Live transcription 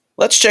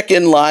Let's check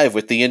in live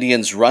with the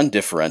Indians' run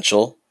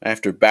differential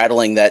after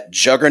battling that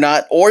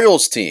juggernaut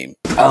Orioles team.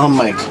 Oh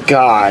my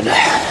God.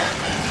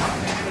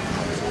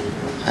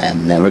 I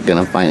am never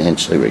going to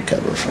financially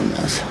recover from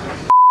this.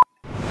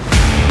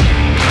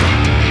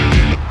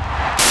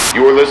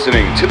 You are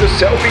listening to the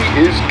Selby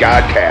is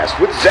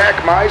Godcast with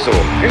Zach Meisel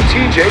and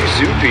TJ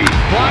Zuppe.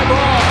 Fly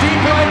ball,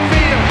 deep right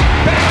field.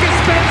 Back is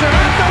Spencer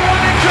at the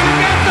running track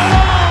at the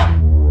wall.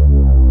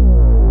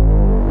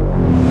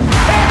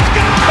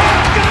 It's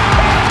gone!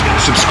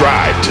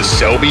 Subscribe to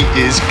Selby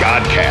is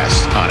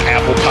Godcast on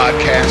Apple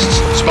Podcasts,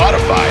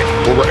 Spotify,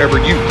 or wherever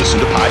you listen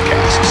to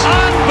podcasts.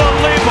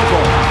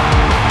 Unbelievable.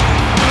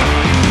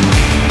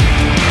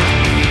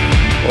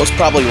 Well, it's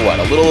probably,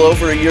 a little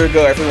over a year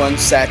ago, everyone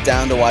sat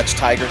down to watch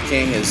Tiger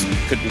King as we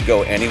couldn't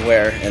go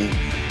anywhere. And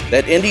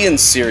that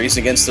Indians series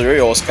against the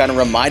Orioles kind of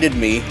reminded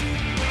me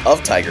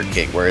of Tiger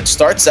King, where it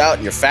starts out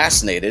and you're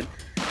fascinated,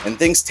 and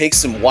things take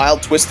some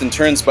wild twists and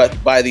turns,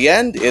 but by the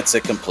end, it's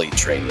a complete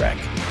train wreck.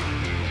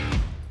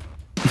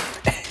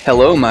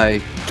 Hello,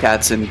 my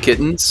cats and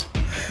kittens.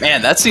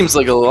 Man, that seems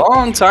like a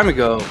long time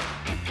ago.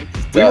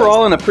 We were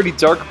all in a pretty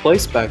dark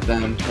place back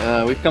then.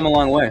 We've come a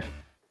long way.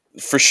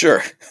 For sure.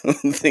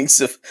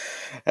 Things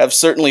have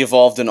certainly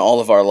evolved in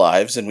all of our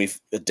lives, and we've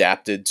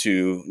adapted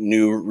to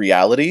new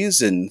realities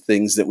and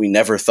things that we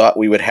never thought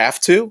we would have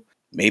to.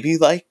 Maybe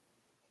like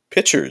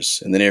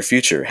pitchers in the near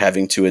future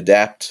having to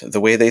adapt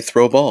the way they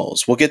throw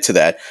balls. We'll get to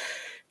that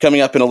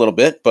coming up in a little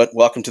bit, but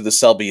welcome to the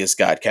Selby is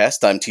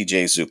Godcast. I'm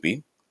TJ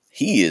Zuppe.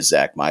 He is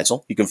Zach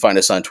Meisel. You can find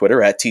us on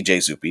Twitter at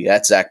TJ Zuppe,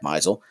 at Zach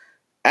Meisel,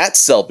 at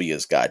Selby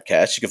is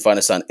Godcast. You can find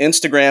us on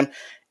Instagram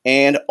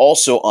and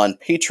also on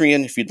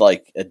Patreon if you'd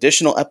like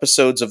additional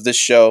episodes of this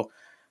show.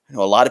 I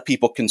know a lot of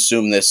people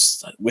consume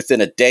this within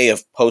a day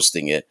of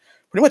posting it.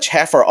 Pretty much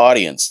half our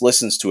audience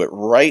listens to it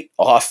right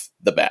off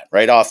the bat,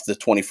 right off the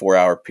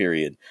 24-hour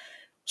period.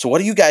 So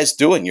what are you guys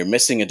doing? You're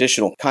missing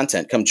additional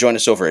content. Come join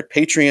us over at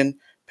Patreon,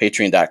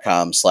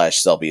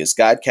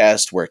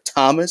 patreon.com/SelbyIsGodcast, where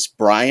Thomas,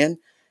 Brian,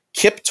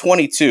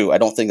 Kip22, I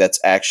don't think that's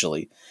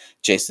actually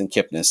Jason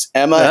Kipnis,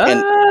 Emma,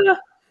 and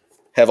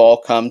have all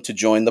come to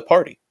join the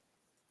party.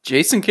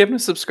 Jason Kipnis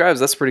subscribes.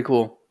 That's pretty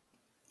cool.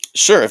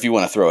 Sure, if you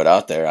want to throw it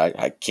out there.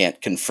 I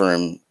can't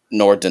confirm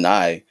nor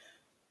deny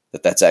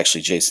that that's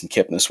actually Jason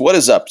Kipnis. What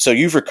is up? So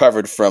you've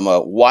recovered from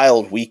a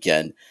wild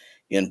weekend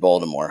in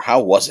Baltimore.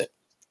 How was it?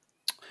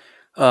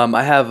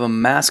 I have a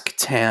mask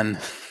tan,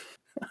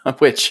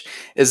 which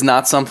is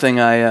not something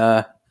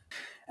I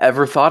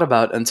ever thought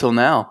about until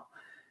now.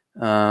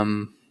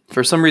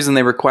 For some reason,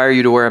 they require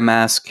you to wear a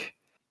mask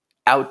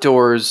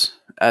outdoors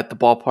at the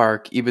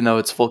ballpark, even though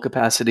it's full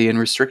capacity and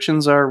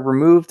restrictions are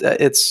removed. I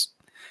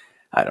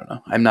don't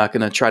know. I'm not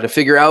going to try to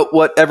figure out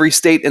what every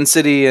state and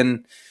city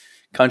and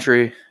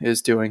country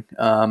is doing.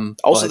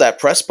 Also, that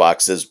press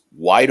box is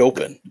wide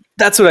open.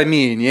 That's what I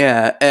mean.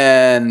 Yeah.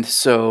 And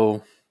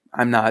so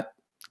I'm not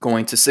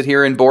going to sit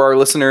here and bore our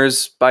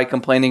listeners by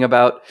complaining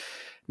about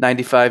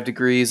 95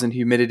 degrees and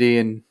humidity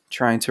and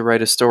trying to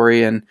write a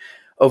story and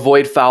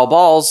avoid foul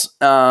balls.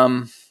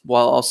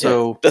 While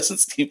also doesn't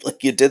seem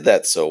like you did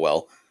that so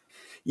well.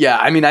 Yeah,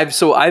 I mean,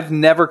 I've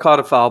never caught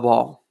a foul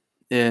ball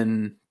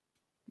in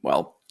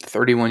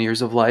 31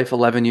 years of life,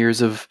 11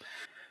 years of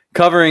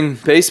covering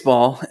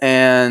baseball,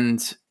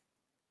 and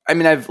I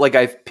mean,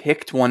 I've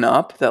picked one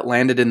up that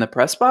landed in the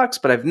press box,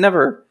 but I've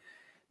never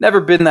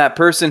been that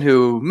person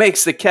who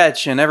makes the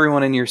catch and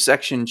everyone in your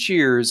section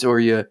cheers, or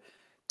you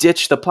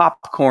ditch the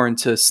popcorn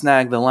to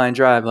snag the line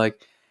drive.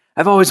 Like,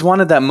 I've always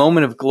wanted that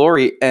moment of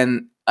glory,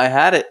 and I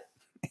had it,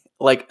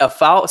 like a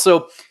foul.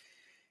 So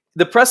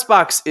the press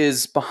box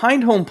is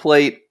behind home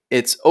plate.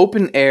 It's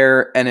open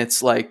air, and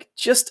it's like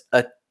just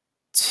a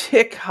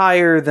tick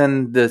higher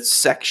than the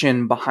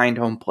section behind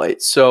home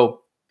plate.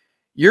 So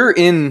you're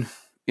in,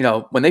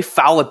 when they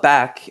foul it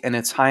back and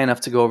it's high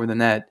enough to go over the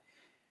net,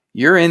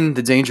 you're in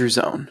the danger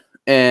zone,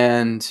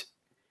 and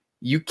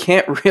you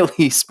can't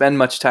really spend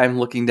much time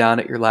looking down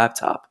at your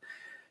laptop.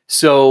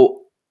 So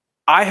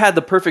I had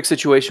the perfect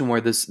situation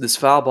where this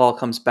foul ball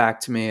comes back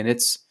to me, and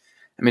it's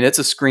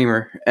a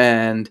screamer,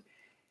 and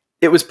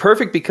it was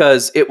perfect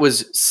because it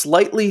was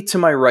slightly to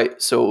my right.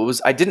 So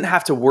I didn't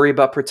have to worry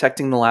about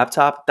protecting the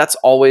laptop. That's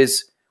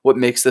always what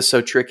makes this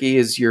so tricky,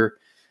 is you're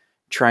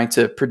trying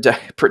to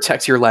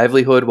protect your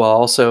livelihood while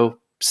also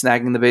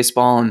snagging the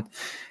baseball. And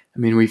I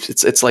mean,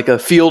 it's like a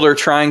fielder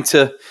trying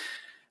to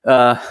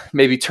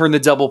maybe turn the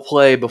double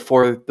play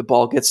before the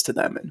ball gets to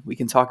them. And we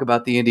can talk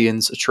about the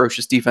Indians'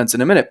 atrocious defense in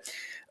a minute.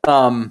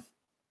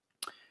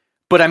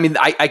 But I mean,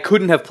 I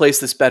couldn't have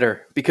placed this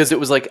better, because it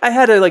was like I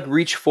had to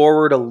reach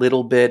forward a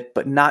little bit,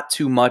 but not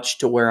too much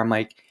to where I'm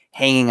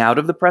hanging out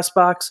of the press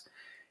box.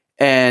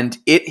 And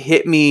it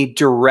hit me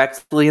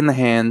directly in the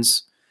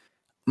hands.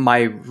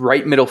 My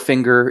right middle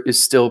finger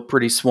is still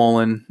pretty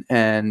swollen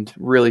and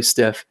really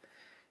stiff.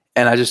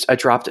 And I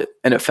dropped it,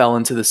 and it fell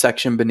into the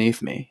section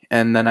beneath me.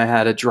 And then I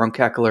had a drunk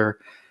heckler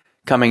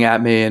coming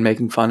at me and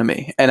making fun of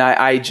me. And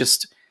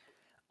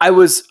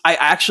I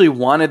actually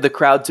wanted the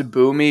crowd to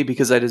boo me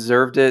because I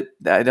deserved it.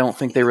 I don't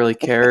think they really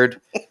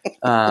cared.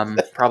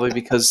 Probably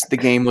because the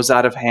game was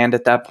out of hand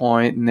at that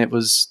point and it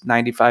was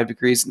 95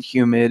 degrees and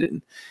humid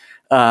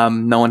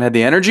and no one had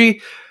the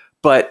energy.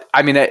 But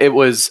I mean,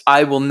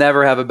 I will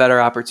never have a better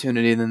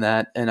opportunity than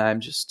that. And I'm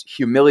just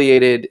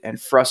humiliated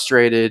and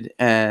frustrated.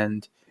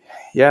 And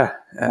yeah,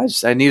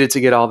 I needed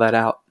to get all that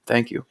out.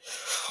 Thank you.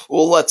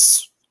 Well,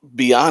 let's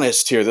be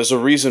honest here. There's a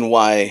reason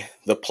why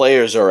the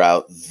players are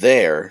out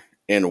there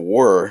and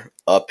we're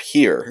up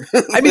here.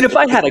 I mean, if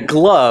I had a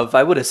glove,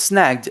 I would have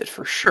snagged it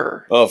for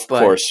sure. Of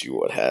course you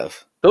would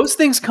have. Those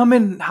things come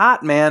in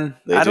hot, man.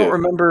 I don't do.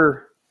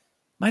 remember.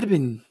 Might have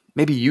been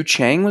maybe Yu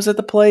Chang was at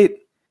the plate.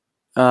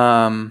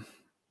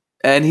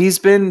 And he's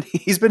been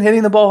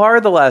hitting the ball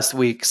hard the last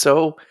week.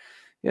 So,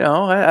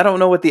 I don't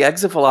know what the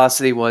exit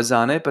velocity was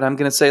on it, but I'm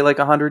going to say like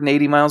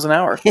 180 miles an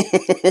hour.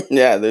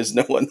 Yeah, there's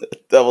no one to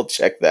double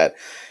check that.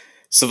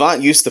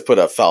 Savant used to put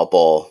up foul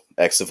ball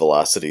exit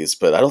velocities,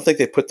 but I don't think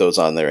they put those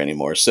on there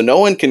anymore. So no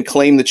one can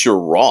claim that you're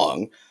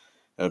wrong.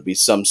 It would be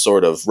some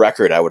sort of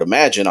record, I would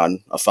imagine,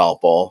 on a foul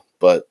ball,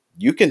 but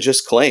you can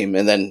just claim.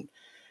 And then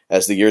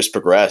as the years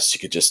progress, you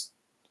could just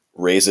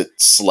raise it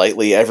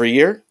slightly every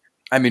year.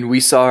 I mean, we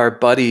saw our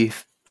buddy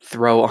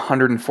throw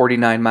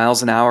 149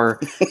 miles an hour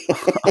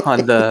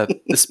on the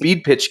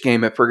speed pitch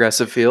game at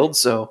Progressive Field.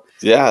 So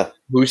yeah,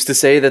 who's to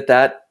say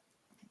that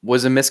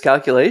was a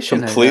miscalculation?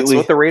 Completely, and that's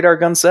what the radar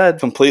gun said.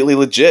 Completely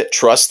legit.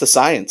 Trust the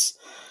science.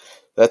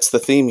 That's the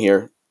theme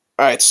here.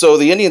 All right, so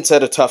the Indians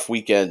had a tough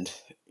weekend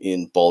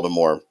in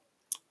Baltimore.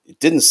 It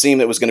didn't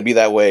seem it was going to be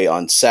that way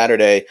on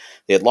Saturday.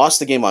 They had lost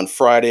the game on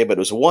Friday, but it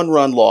was a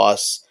one-run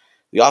loss.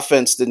 The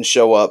offense didn't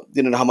show up.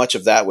 Didn't know how much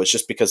of that was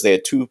just because they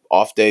had 2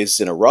 off days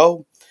in a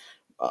row.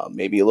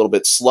 Maybe a little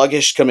bit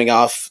sluggish coming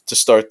off to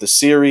start the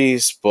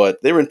series,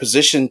 but they were in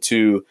position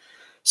to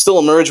still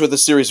emerge with a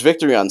series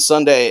victory on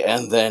Sunday,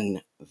 and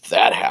then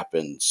that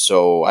happened.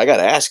 So I got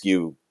to ask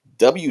you,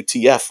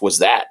 WTF was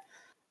that?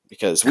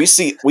 Because we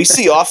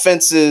see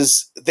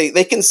offenses,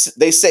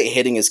 they say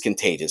hitting is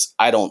contagious.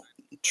 I don't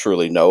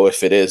truly know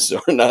if it is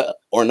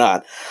or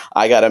not.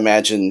 I got to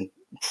imagine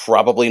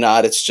probably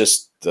not. It's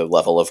just the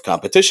level of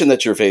competition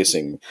that you're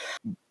facing.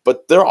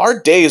 But there are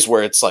days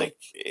where it's like,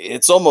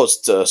 it's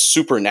almost a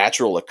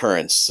supernatural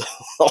occurrence.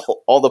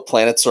 All the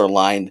planets are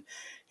aligned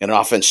and an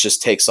offense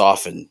just takes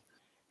off and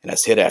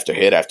has hit after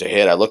hit after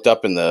hit. I looked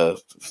up in the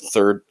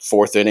 3rd,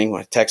 4th inning.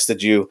 I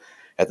texted you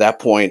at that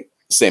point.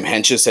 Sam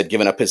Hentges had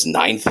given up his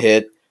 9th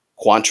hit.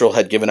 Quantrill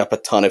had given up a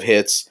ton of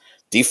hits.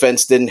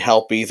 Defense didn't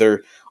help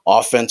either.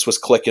 Offense was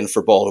clicking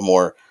for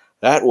Baltimore.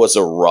 That was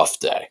a rough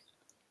day.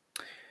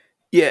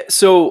 Yeah,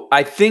 so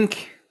I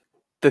think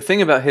the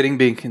thing about hitting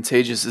being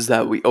contagious is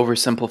that we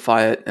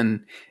oversimplify it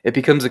and it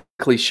becomes a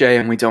cliche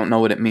and we don't know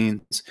what it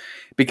means.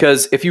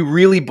 Because if you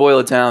really boil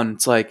it down,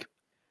 it's like,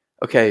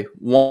 okay,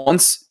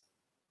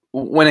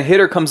 when a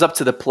hitter comes up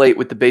to the plate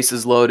with the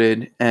bases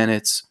loaded and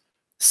it's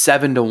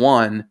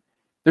 7-1,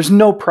 there's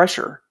no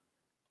pressure.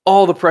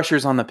 All the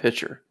pressure's on the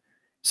pitcher.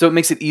 So it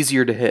makes it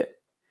easier to hit.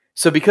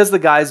 So because the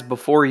guys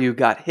before you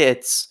got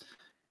hits,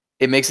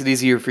 it makes it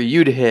easier for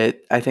you to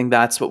hit. I think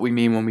that's what we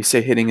mean when we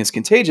say hitting is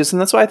contagious,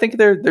 and that's why I think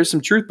there's some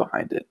truth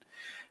behind it.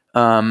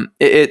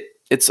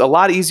 It's a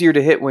lot easier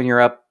to hit when you're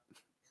up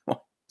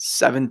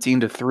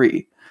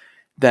 17-3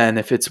 than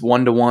if it's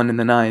 1-1 in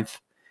the 9th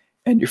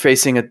and you're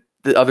facing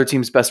the other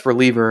team's best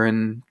reliever,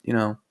 and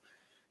you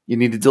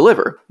need to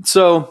deliver.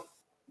 So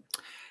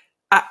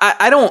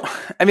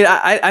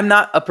I'm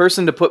not a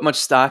person to put much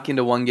stock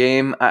into one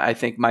game. I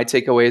think my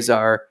takeaways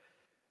are,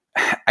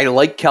 I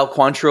like Cal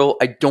Quantrill.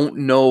 I don't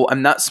know.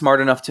 I'm not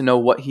smart enough to know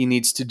what he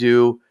needs to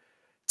do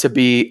to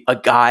be a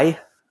guy.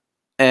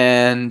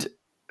 And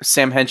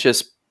Sam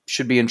Hentges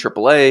should be in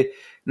AAA,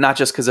 not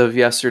just because of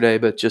yesterday,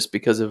 but just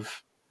because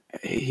of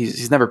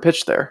he's never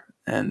pitched there.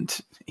 And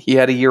he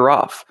had a year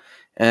off.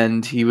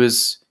 And he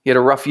had a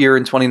rough year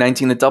in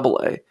 2019 at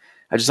AA.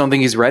 I just don't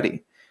think he's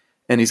ready.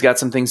 And he's got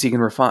some things he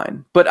can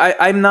refine. But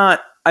I'm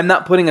not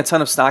putting a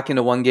ton of stock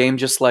into one game,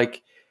 just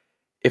like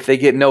if they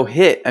get no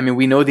hit, I mean,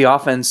 we know the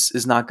offense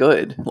is not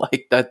good.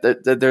 Like that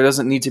there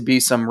doesn't need to be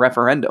some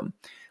referendum.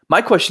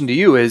 My question to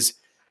you is,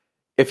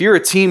 if you're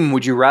a team,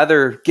 would you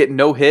rather get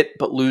no hit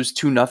but lose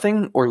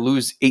 2-0 or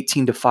lose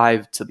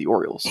 18-5 to the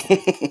Orioles?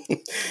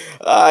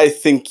 I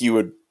think you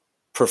would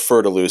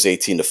prefer to lose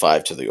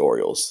 18-5 to the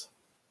Orioles.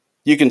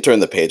 You can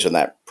turn the page on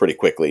that pretty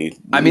quickly.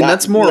 I mean,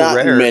 that's more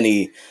rare.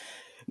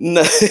 In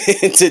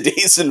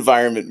today's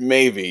environment,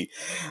 maybe.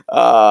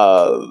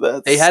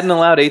 They hadn't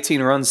allowed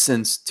 18 runs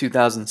since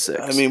 2006.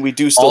 I mean, we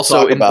do still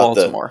also talk in about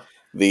Baltimore.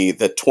 the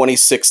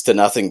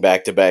 26-0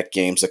 back-to-back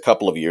games a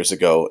couple of years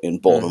ago in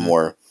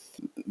Baltimore.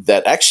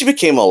 That actually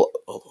became a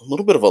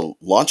little bit of a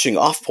launching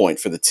off point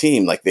for the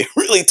team. Like, they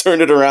really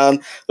turned it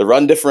around. The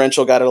run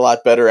differential got a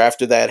lot better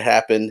after that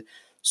happened.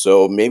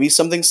 So maybe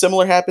something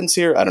similar happens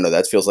here. I don't know.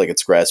 That feels like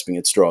it's grasping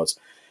at straws.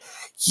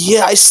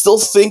 Yeah, I still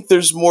think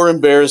there's more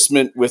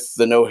embarrassment with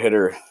the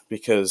no-hitter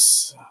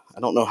because I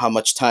don't know how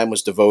much time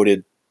was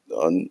devoted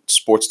on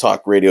Sports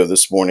Talk Radio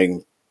this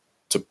morning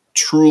to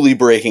truly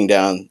breaking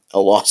down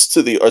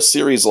a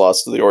series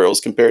loss to the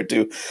Orioles compared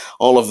to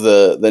all of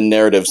the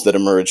narratives that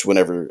emerge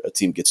whenever a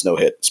team gets no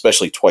hit,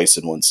 especially twice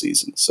in one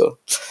season. So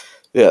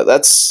yeah,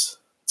 that's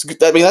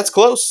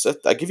close.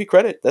 I give you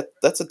credit.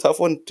 That's a tough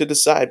one to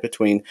decide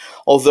between.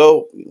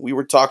 Although we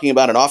were talking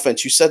about an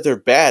offense, you said they're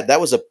bad.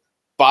 That was a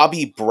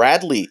Bobby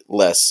Bradley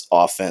less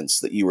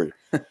offense that you were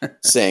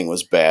saying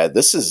was bad.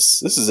 This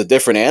is a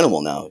different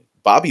animal now.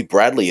 Bobby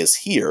Bradley is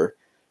here.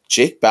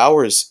 Jake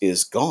Bauers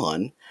is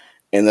gone.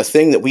 And the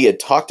thing that we had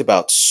talked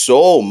about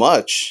so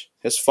much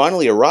has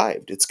finally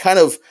arrived. It's kind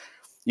of,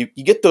 you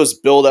get those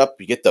build up,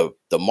 you get the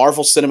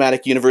Marvel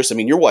Cinematic Universe. I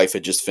mean, your wife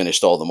had just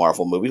finished all the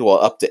Marvel movies, well,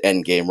 up to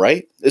Endgame,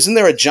 right? Isn't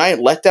there a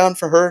giant letdown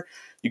for her?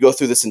 You go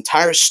through this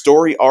entire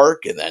story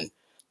arc, and then,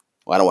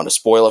 well, I don't want to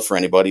spoil it for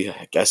anybody.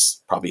 I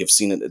guess probably have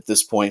seen it at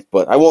this point,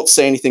 but I won't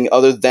say anything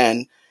other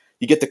than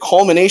you get the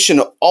culmination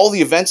of all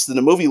the events that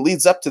the movie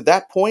leads up to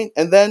that point,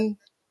 and then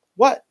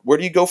what? Where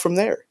do you go from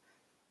there?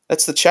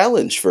 That's the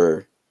challenge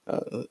for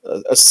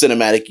a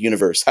cinematic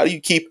universe. How do you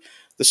keep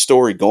the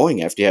story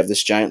going after you have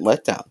this giant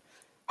letdown?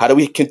 How do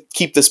we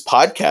keep this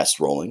podcast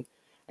rolling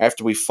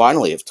after we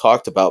finally have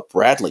talked about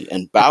Bradley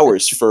and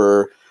Bauers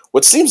for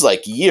what seems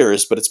like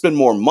years, but it's been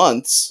more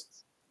months,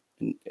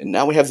 and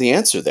now we have the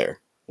answer there.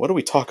 What do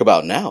we talk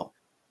about now?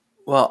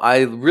 Well,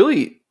 I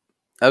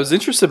was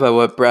interested by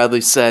what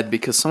Bradley said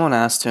because someone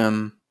asked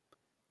him,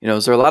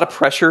 is there a lot of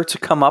pressure to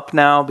come up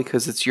now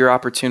because it's your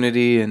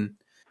opportunity? And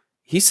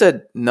he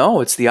said,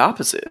 no, it's the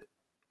opposite.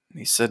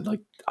 He said,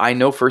 I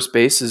know first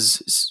base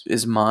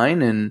is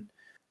mine, and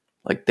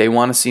they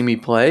want to see me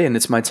play, and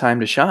it's my time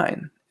to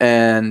shine.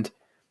 And,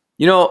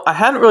 I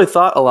hadn't really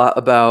thought a lot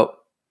about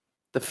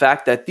the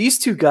fact that these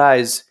two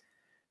guys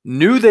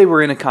knew they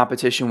were in a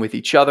competition with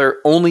each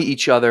other,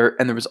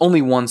 and there was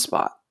only one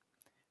spot.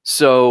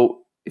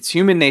 So it's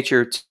human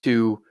nature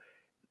to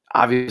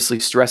obviously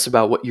stress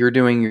about what you're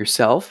doing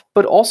yourself,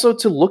 but also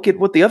to look at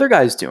what the other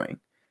guy's doing.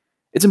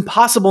 It's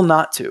impossible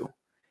not to.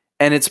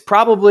 And it's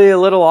probably a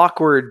little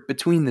awkward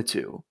between the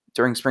two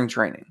during spring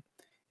training.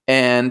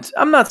 And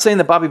I'm not saying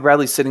that Bobby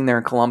Bradley's sitting there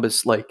in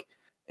Columbus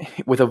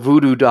with a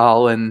voodoo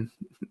doll and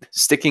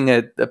sticking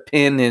a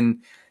pin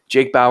in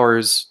Jake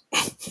Bauers'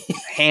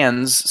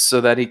 hands so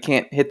that he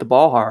can't hit the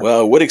ball hard.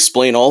 Well, it would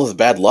explain all of the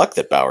bad luck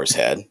that Bauers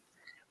had.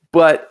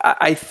 But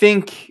I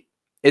think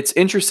it's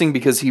interesting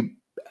because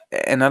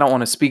and I don't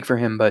want to speak for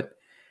him, but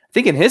I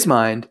think in his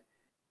mind,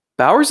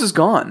 Bauers is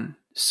gone.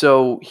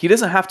 So he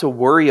doesn't have to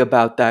worry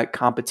about that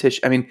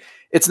competition. I mean,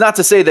 it's not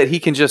to say that he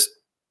can just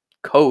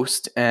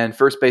coast and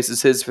first base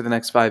is his for the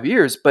next 5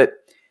 years, but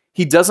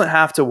he doesn't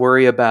have to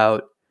worry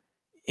about,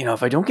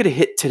 if I don't get a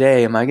hit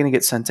today, am I going to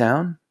get sent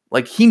down?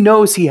 He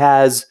knows he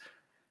has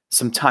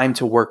some time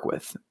to work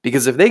with,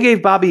 because if they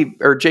gave Bobby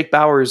or Jake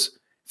Bauers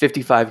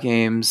 55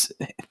 games,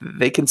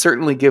 they can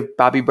certainly give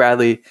Bobby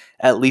Bradley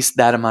at least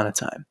that amount of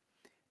time.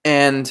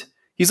 And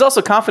he's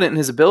also confident in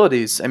his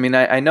abilities. I mean,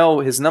 I know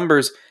his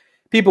numbers.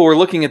 People were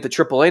looking at the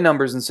AAA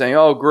numbers and saying,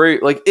 oh, great.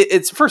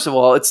 It's first of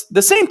all, it's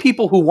the same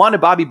people who wanted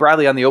Bobby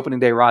Bradley on the opening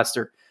day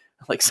roster.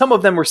 Some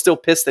of them were still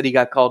pissed that he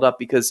got called up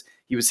because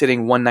he was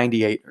hitting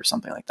 198 or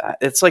something like that.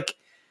 It's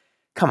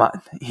come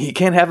on, you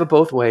can't have it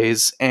both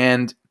ways.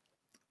 And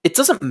it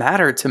doesn't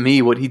matter to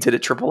me what he did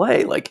at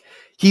AAA.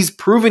 He's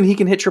proven he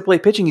can hit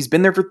AAA pitching. He's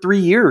been there for 3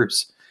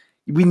 years.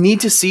 We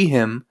need to see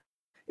him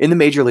in the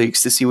major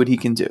leagues to see what he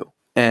can do.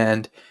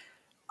 And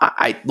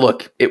I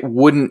look, it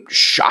wouldn't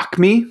shock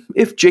me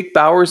if Jake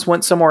Bauers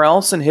went somewhere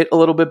else and hit a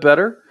little bit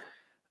better.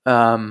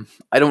 I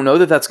don't know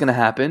that that's going to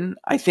happen.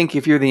 I think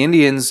if you're the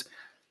Indians,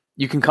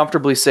 you can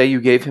comfortably say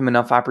you gave him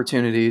enough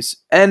opportunities.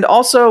 And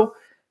also,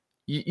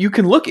 you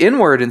can look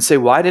inward and say,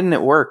 why didn't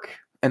it work?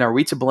 And are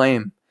we to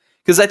blame?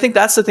 Because I think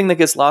that's the thing that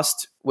gets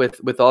lost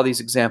with all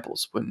these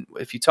examples.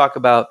 If you talk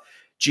about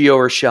Gio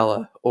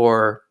Urshela,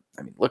 or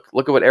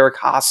look at what Eric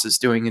Haas is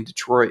doing in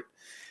Detroit,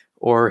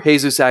 or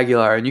Jesus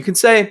Aguilar, and you can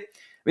say,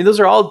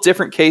 those are all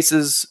different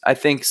cases. I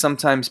think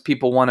sometimes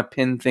people want to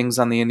pin things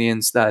on the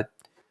Indians that,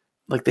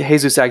 the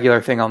Jesus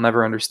Aguilar thing, I'll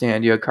never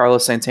understand. You had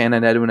Carlos Santana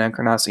and Edwin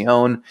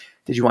Encarnacion.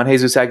 Did you want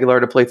Jesus Aguilar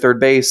to play third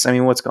base? What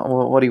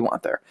do you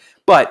want there?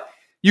 But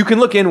you can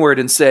look inward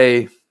and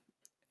say,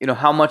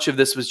 how much of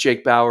this was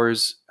Jake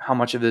Bauers? How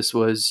much of this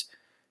was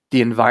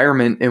the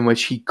environment in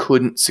which he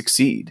couldn't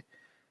succeed?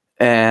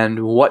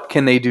 And what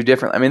can they do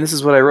differently? This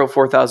is what I wrote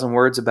 4,000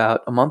 words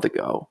about a month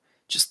ago.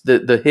 Just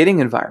the hitting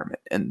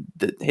environment and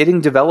the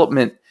hitting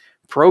development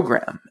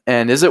program.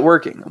 And is it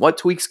working? What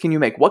tweaks can you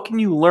make? What can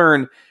you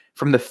learn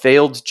from the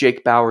failed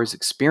Jake Bauers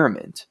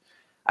experiment?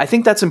 I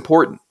think that's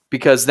important,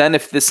 because then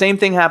if the same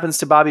thing happens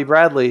to Bobby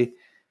Bradley,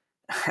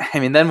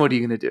 then what are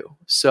you going to do?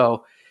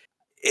 So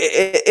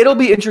it'll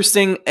be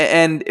interesting.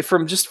 And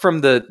from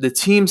the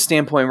team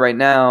standpoint right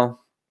now,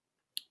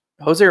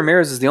 Jose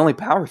Ramirez is the only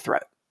power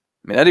threat.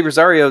 Eddie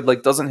Rosario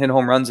doesn't hit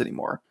home runs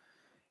anymore.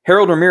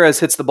 Harold Ramirez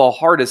hits the ball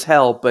hard as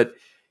hell, but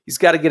he's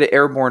got to get it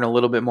airborne a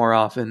little bit more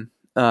often.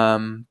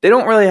 They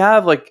don't really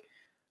have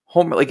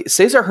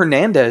Cesar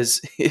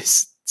Hernandez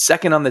is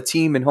second on the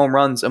team in home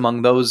runs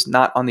among those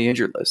not on the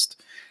injured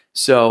list.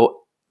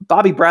 So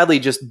Bobby Bradley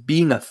just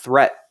being a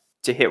threat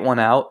to hit one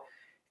out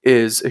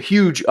is a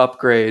huge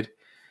upgrade.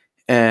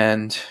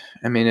 And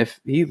I mean, if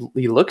he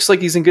looks like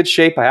he's in good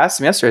shape, I asked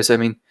him yesterday, I said,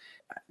 I mean,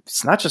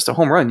 it's not just a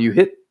home run. You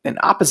hit an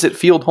opposite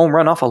field home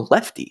run off a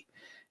lefty.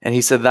 And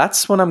he said,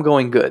 that's when I'm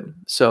going good.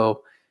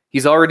 So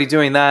he's already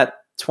doing that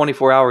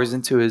 24 hours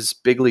into his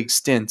big league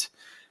stint.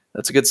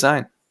 That's a good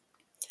sign.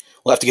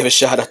 We'll have to give a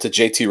shout out to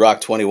JT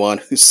Rock 21,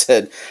 who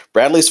said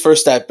Bradley's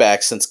first at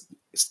bat since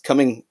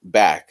coming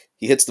back,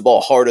 he hits the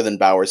ball harder than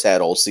Bauers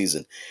had all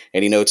season.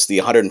 And he notes the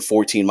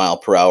 114 mile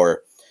per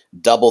hour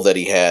double that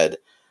he had.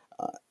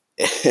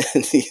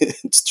 And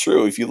it's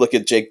true. If you look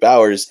at Jake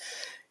Bauers,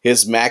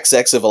 his max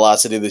exit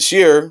velocity this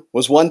year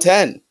was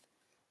 110,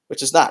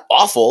 which is not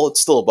awful.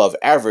 It's still above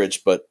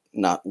average, but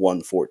not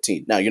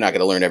 114. Now, you're not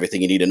going to learn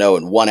everything you need to know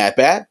in one at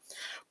bat.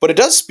 But it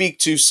does speak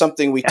to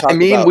something we talked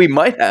about. We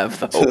might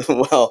have,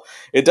 though. Well,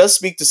 it does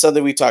speak to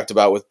something we talked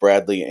about with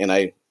Bradley, and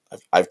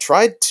I've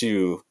tried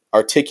to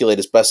articulate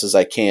as best as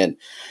I can.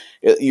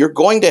 You're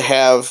going to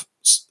have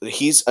 –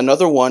 he's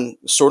another one,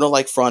 sort of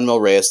like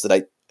Franmil Reyes, that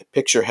I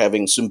picture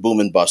having some boom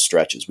and bust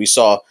stretches. We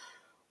saw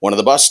one of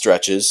the bust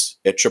stretches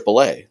at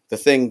AAA. The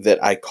thing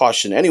that I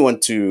caution anyone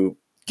to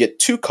get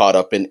too caught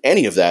up in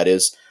any of that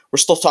is we're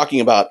still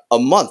talking about a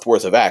month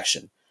worth of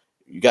action.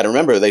 You got to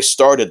remember, they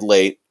started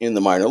late in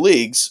the minor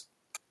leagues.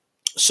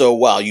 So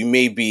while you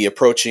may be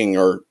approaching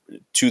or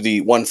to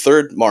the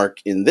 1/3 mark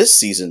in this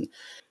season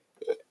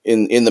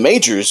in the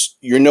majors,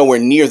 you're nowhere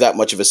near that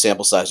much of a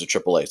sample size of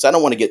AAA. So I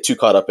don't want to get too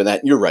caught up in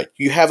that. You're right.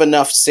 You have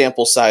enough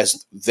sample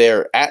size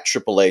there at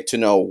AAA to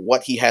know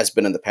what he has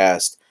been in the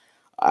past.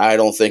 I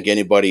don't think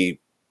anybody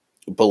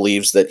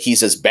believes that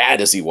he's as bad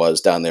as he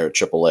was down there at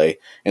AAA.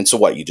 And so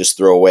what, you just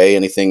throw away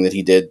anything that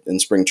he did in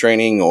spring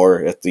training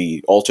or at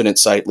the alternate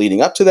site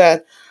leading up to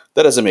that?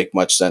 That doesn't make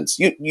much sense.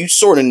 You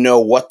sort of know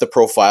what the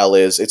profile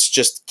is. It's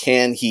just,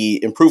 can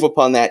he improve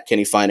upon that? Can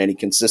he find any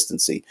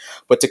consistency?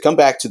 But to come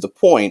back to the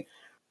point,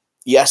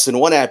 yes, in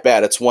one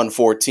at-bat, it's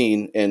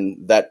 114, and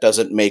that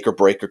doesn't make or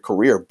break a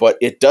career. But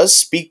it does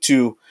speak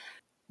to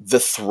the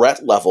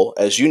threat level,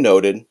 as you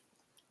noted,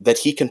 that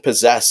he can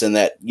possess, and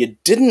that you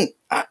didn't.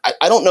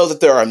 I don't know that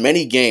there are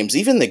many games,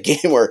 even the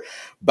game where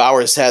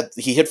Bauers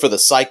he hit for the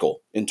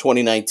cycle in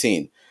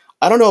 2019.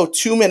 I don't know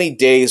too many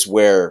days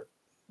where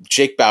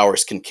Jake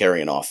Bauers can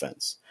carry an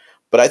offense.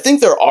 But I think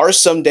there are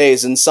some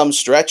days and some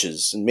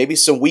stretches and maybe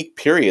some weak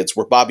periods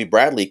where Bobby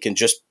Bradley can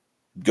just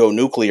go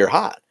nuclear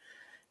hot.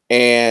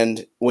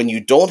 And when you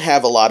don't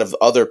have a lot of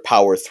other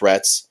power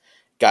threats,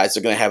 guys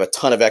are going to have a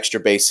ton of extra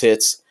base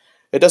hits.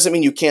 It doesn't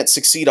mean you can't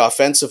succeed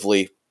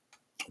offensively.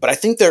 But I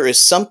think there is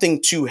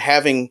something to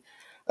having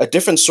a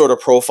different sort of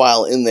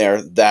profile in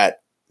there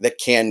that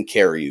can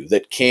carry you,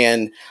 that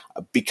can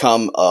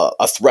become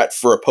a threat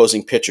for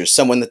opposing pitchers,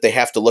 someone that they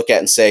have to look at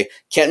and say,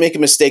 can't make a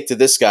mistake to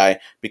this guy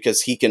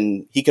because he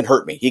can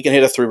hurt me. He can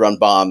hit a 3-run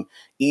bomb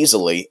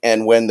easily.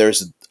 And when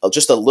there's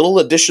just a little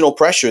additional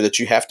pressure that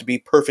you have to be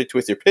perfect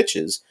with your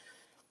pitches,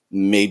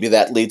 maybe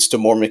that leads to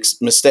more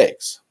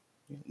mistakes.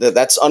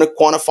 That's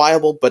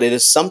unquantifiable, but it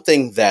is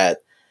something that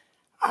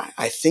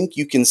I think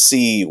you can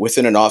see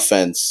within an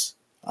offense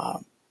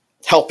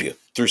help you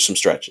through some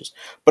stretches.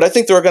 But I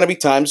think there are going to be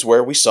times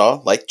where we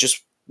saw, like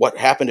just what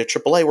happened at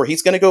AAA, where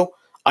he's going to go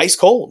ice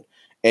cold,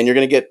 and you're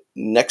going to get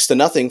next to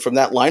nothing from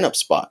that lineup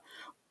spot.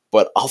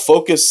 But I'll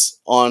focus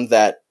on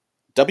that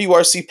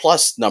WRC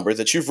plus number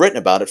that you've written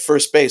about at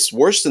first base,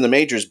 worst in the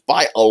majors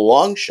by a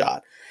long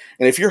shot.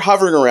 And if you're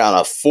hovering around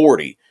a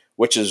 40,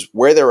 which is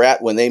where they're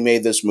at when they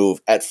made this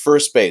move at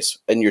first base,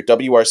 and your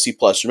WRC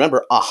plus,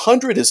 remember,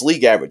 100 is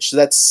league average. So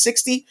that's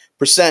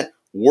 60%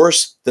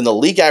 worse than the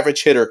league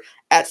average hitter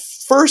at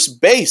first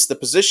base, the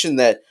position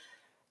that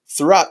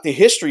throughout the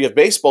history of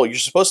baseball, you're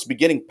supposed to be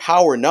getting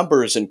power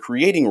numbers and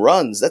creating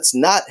runs. That's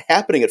not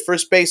happening at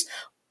first base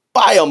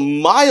by a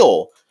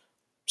mile,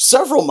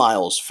 several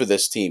miles for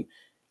this team.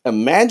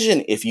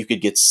 Imagine if you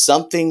could get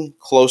something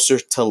closer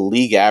to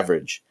league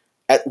average.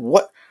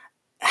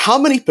 How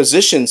many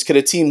positions could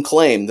a team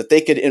claim that they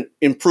could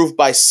improve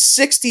by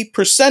 60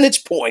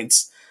 percentage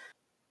points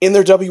in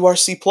their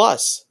WRC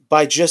plus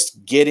by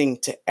just getting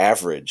to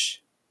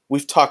average?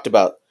 We've talked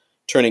about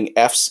turning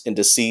Fs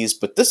into Cs,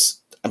 but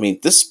this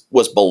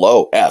was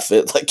below F.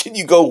 Can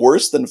you go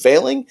worse than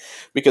failing?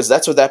 Because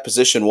that's what that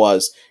position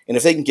was. And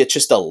if they can get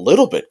just a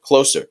little bit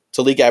closer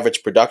to league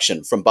average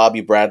production from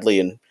Bobby Bradley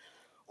and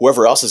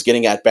whoever else is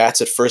getting at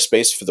bats at first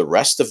base for the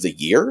rest of the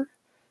year,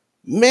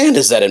 man,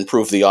 does that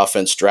improve the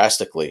offense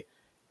drastically.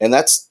 And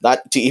that's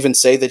not to even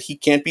say that he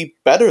can't be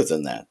better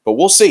than that. But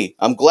we'll see.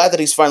 I'm glad that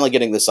he's finally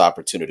getting this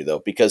opportunity, though,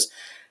 because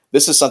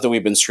this is something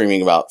we've been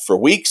screaming about for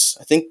weeks.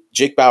 I think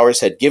Jake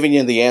Bauers had given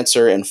you the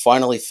answer, and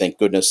finally, thank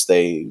goodness,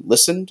 they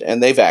listened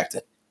and they've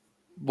acted.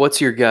 What's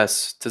your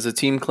guess? Does a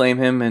team claim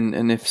him?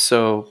 And if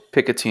so,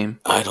 pick a team.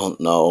 I don't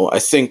know. I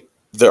think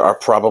there are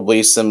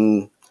probably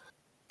some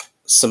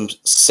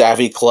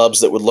savvy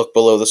clubs that would look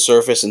below the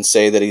surface and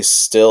say that he's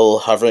still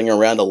hovering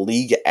around a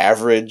league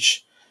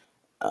average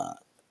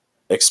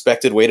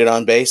expected weighted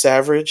on base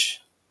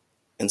average.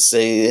 and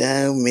say,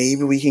 yeah,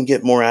 maybe we can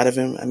get more out of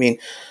him. I mean,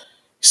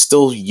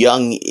 still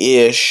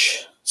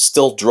young-ish,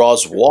 still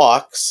draws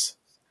walks.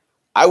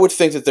 I would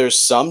think that there's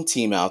some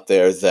team out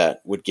there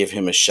that would give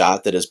him a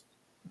shot that is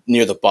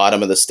near the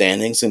bottom of the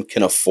standings and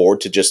can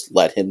afford to just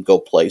let him go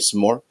play some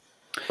more.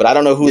 But I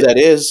don't know who that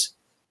is.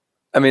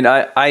 I mean,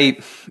 I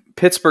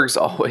Pittsburgh's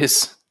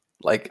always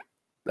like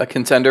a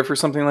contender for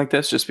something like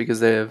this, just because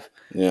they have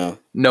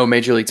no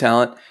major league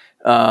talent.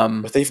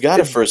 But they've got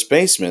a first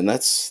baseman.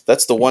 That's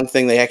the one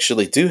thing they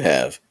actually do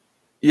have.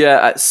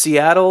 Yeah,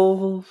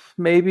 Seattle,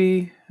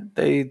 maybe.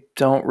 They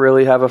don't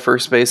really have a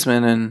first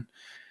baseman, and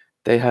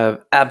they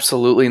have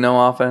absolutely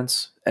no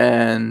offense.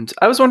 And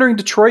I was wondering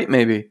Detroit,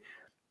 maybe.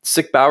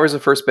 Stick Bowers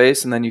at first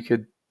base, and then you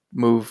could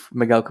move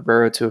Miguel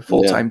Cabrera to a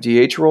full-time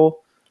DH role.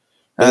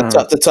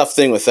 The tough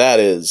thing with that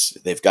is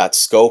they've got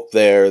Scope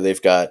there.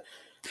 They've got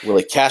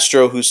Willie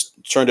Castro, who's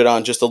turned it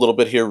on just a little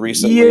bit here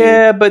recently.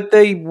 Yeah, but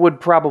they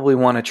would probably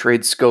want to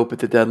trade Scope at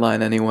the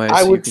deadline anyway,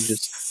 so you can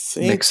just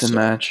mix and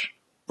match.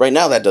 Right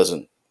now, that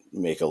doesn't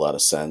make a lot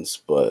of sense,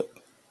 but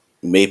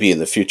maybe in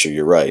the future,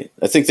 you're right.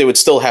 I think they would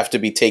still have to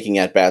be taking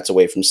at-bats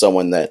away from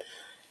someone that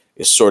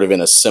is sort of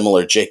in a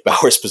similar Jake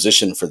Bauers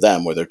position for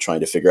them, where they're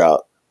trying to figure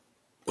out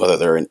whether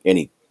they're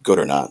any good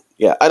or not.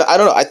 Yeah, I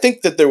don't know. I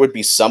think that there would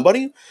be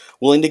somebody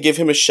willing to give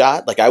him a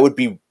shot. Like I would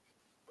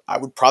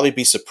probably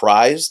be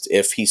surprised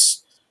if he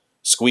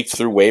squeaked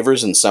through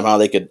waivers and somehow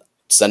they could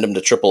send him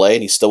to AAA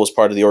and he still was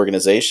part of the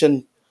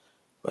organization.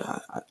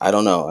 But I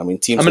don't know. I mean,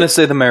 teams. I'm going to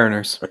say the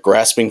Mariners are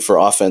grasping for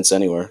offense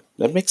anywhere.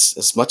 That makes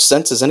as much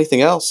sense as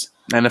anything else.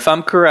 And if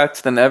I'm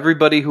correct, then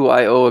everybody who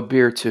I owe a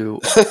beer to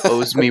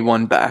owes me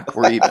one back.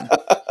 We're even.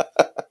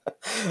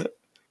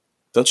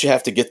 Don't you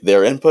have to get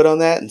their input on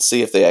that and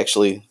see if they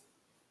actually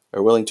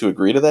are willing to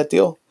agree to that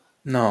deal?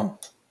 No.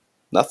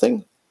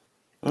 Nothing?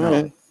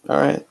 All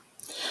right.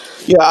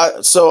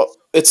 Yeah, so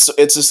it's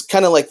just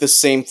kind of like the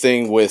same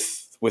thing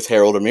with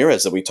Harold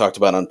Ramirez that we talked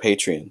about on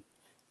Patreon.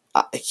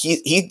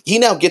 He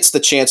now gets the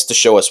chance to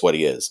show us what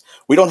he is.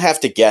 We don't have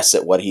to guess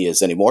at what he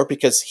is anymore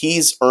because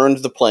he's earned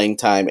the playing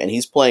time and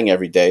he's playing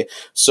every day.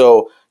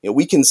 So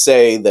we can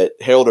say that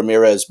Harold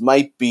Ramirez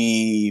might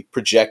be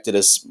projected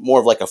as more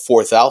of like a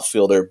fourth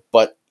outfielder,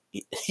 but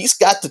he's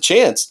got the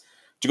chance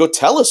to go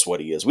tell us what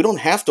he is. We don't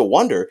have to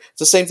wonder. It's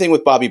the same thing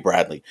with Bobby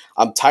Bradley.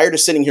 I'm tired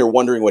of sitting here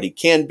wondering what he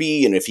can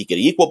be and if he could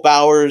equal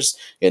Bowers,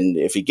 and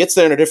if he gets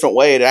there in a different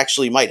way, it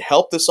actually might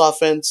help this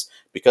offense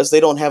because they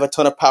don't have a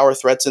ton of power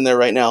threats in there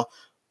right now.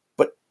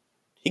 But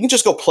he can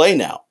just go play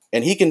now,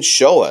 and he can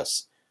show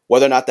us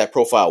whether or not that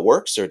profile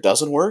works or it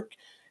doesn't work.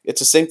 It's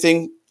the same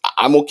thing.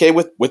 I'm okay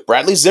with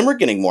Bradley Zimmer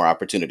getting more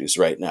opportunities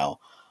right now.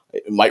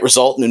 It might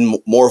result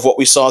in more of what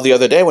we saw the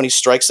other day when he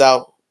strikes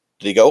out.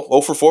 Did he go 0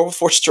 for 4 with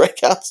 4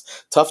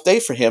 strikeouts? Tough day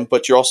for him,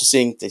 but you're also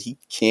seeing that he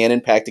can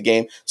impact the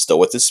game, still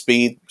with his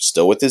speed,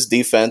 still with his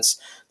defense.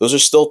 Those are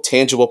still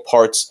tangible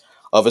parts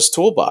of his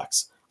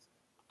toolbox.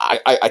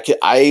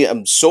 I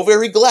am so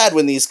very glad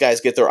when these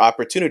guys get their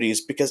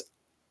opportunities because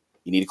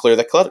you need to clear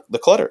the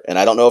clutter. And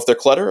I don't know if they're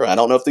clutter, or I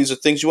don't know if these are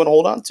things you want to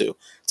hold on to.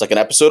 It's like an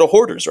episode of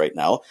Hoarders right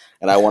now,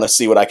 and I want to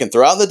see what I can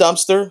throw out in the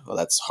dumpster. Well,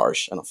 that's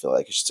harsh. I don't feel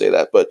like I should say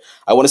that, but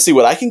I want to see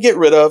what I can get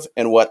rid of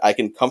and what I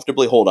can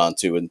comfortably hold on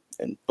to and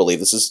believe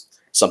this is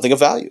something of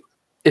value.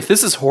 If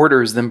this is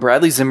Hoarders, then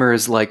Bradley Zimmer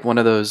is like one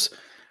of those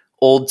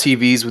old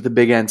TVs with the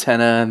big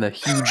antenna and the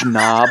huge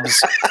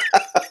knobs.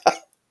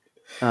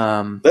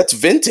 That's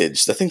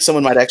vintage. I think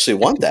someone might actually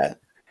want that.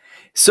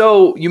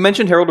 So you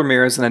mentioned Harold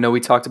Ramirez, and I know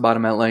we talked about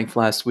him at length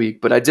last week,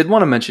 but I did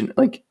want to mention,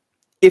 like,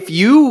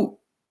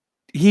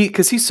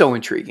 because he's so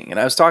intriguing. And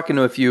I was talking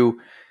to a few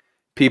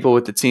people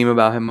with the team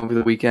about him over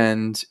the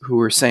weekend who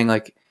were saying,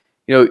 like,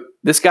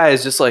 this guy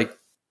is just like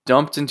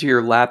dumped into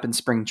your lap in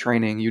spring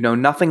training. You know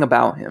nothing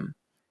about him.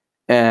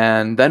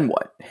 And then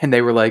what? And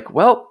they were like,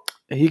 well,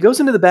 he goes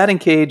into the batting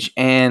cage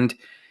and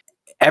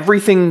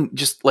everything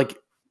just like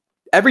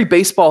every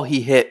baseball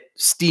he hit,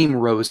 steam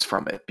rose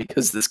from it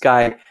because this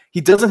guy,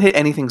 he doesn't hit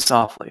anything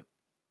softly.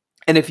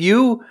 And if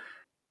you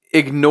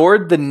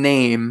ignored the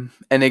name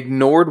and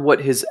ignored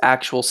what his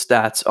actual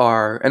stats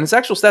are, and his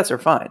actual stats are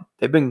fine.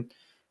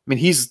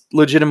 He's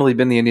legitimately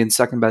been the Indians'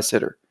 second best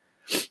hitter.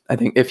 I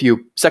think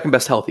second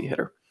best healthy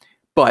hitter.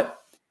 But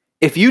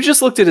if you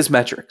just looked at his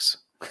metrics,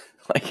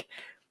 like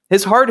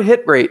his hard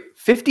hit rate,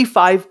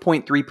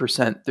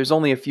 55.3%. There's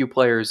only a few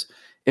players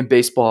in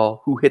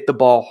baseball who hit the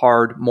ball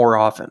hard more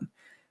often.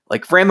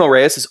 Like Franmil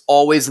Reyes is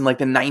always in like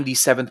the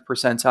 97th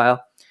percentile.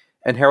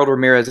 And Harold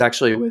Ramirez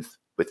actually with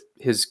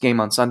his game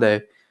on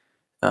Sunday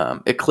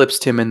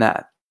eclipsed him in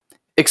that.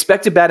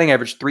 Expected batting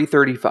average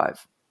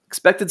 335.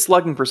 Expected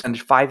slugging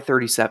percentage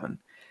 537.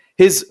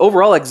 His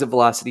overall exit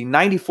velocity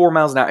 94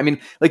 miles an hour. I mean,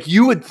 like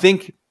you would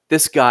think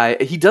this guy,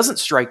 he doesn't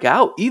strike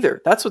out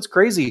either. That's what's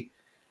crazy.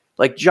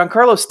 Like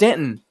Giancarlo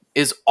Stanton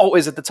is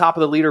always at the top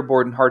of the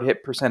leaderboard in hard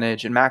hit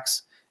percentage and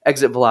max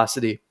exit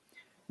velocity.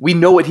 We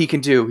know what he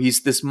can do.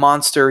 He's this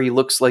monster. He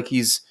looks like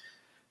he's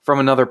from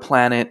another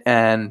planet,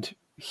 and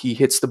he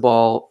hits the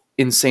ball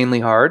insanely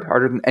hard,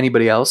 harder than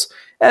anybody else.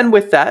 And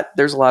with that,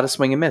 there's a lot of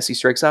swing and miss. He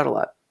strikes out a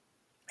lot.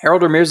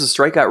 Harold Ramirez's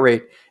strikeout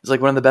rate is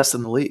like one of the best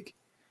in the league.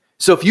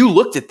 So if you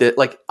looked at that,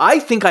 like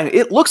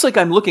it looks like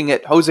I'm looking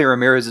at Jose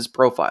Ramirez's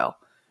profile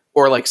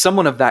or like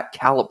someone of that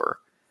caliber.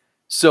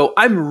 So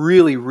I'm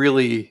really,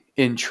 really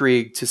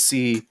intrigued to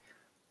see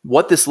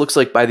what this looks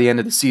like by the end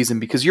of the season,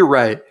 because you're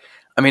right.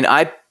 I mean,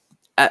 I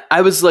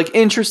was like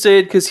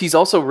interested because he's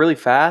also really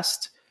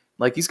fast.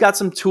 Like he's got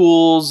some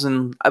tools,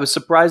 and I was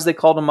surprised they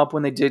called him up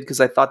when they did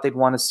because I thought they'd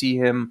want to see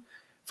him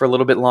for a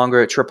little bit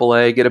longer at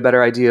AAA, get a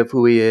better idea of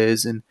who he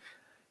is. And,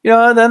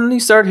 and then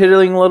he started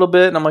hitting a little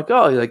bit, and I'm like,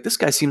 oh, like this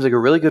guy seems like a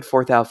really good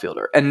fourth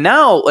outfielder. And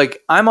now,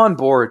 like, I'm on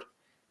board.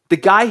 The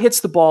guy hits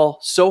the ball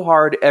so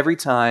hard every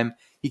time.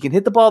 He can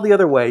hit the ball the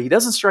other way. He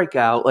doesn't strike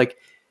out. Like,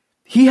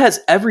 he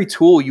has every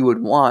tool you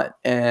would want.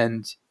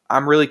 And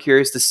I'm really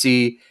curious to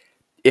see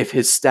if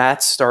his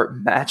stats start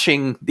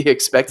matching the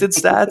expected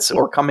stats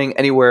or coming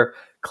anywhere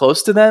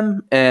close to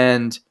them.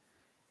 And,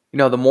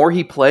 the more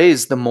he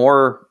plays, the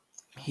more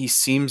he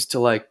seems to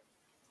like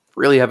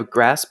really have a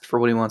grasp for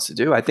what he wants to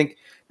do. I think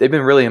they've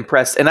been really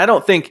impressed. And I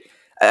don't think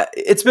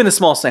it's been a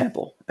small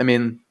sample. I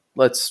mean,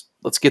 let's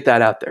get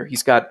that out there.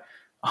 He's got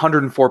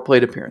 104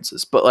 plate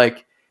appearances, but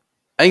like,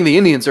 I think the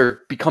Indians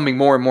are becoming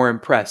more and more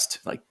impressed.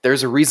 Like,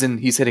 there's a reason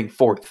he's hitting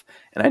fourth.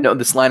 And I know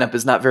this lineup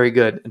is not very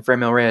good, and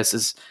Franmil Reyes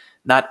is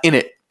not in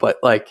it, but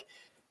like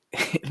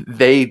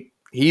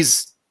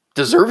he's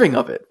deserving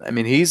of it. I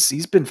mean,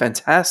 he's been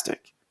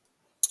fantastic.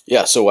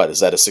 Yeah. So what,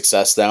 is that a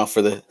success now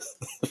for the,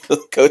 for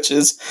the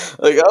coaches?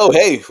 Like, oh,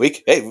 hey,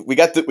 we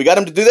got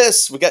him to do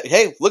this. Look at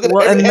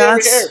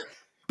it.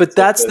 But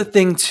that's the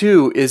thing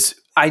too, is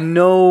I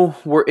know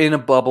we're in a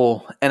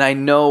bubble, and I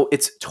know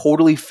it's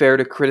totally fair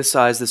to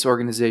criticize this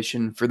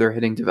organization for their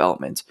hitting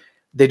development.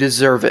 They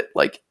deserve it.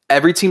 Like,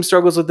 every team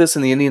struggles with this,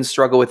 and the Indians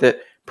struggle with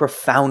it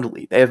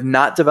profoundly. They have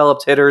not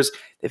developed hitters.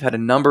 They've had a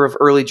number of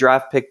early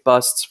draft pick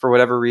busts for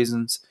whatever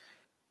reasons.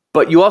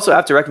 But you also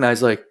have to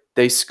recognize, like,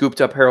 they scooped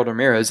up Harold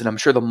Ramirez, and I'm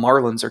sure the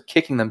Marlins are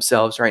kicking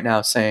themselves right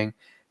now saying,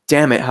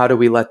 damn it, how do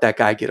we let that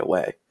guy get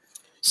away?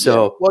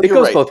 So it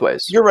goes both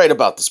ways. You're right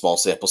about the small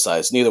sample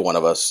size. Neither one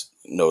of us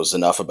knows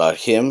enough about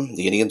him.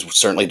 The Indians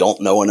certainly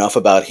don't know enough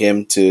about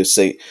him to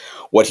say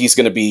what he's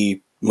going to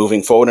be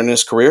moving forward in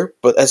his career.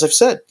 But as I've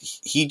said,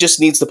 he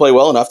just needs to play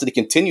well enough that he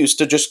continues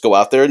to just go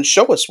out there and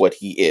show us what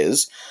he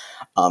is.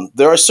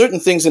 There are certain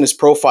things in his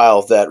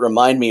profile that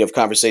remind me of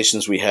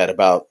conversations we had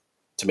about,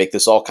 to make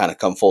this all kind of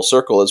come full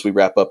circle as we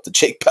wrap up the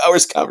Jake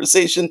Bauers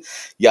conversation,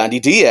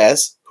 Yandy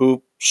Diaz,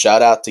 who,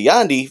 shout out to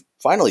Yandy,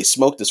 finally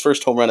smoked his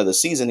first home run of the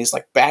season. He's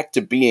like back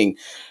to being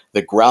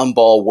the ground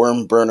ball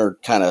worm burner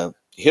kind of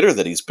hitter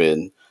that he's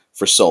been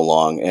for so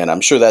long. And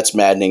I'm sure that's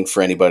maddening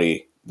for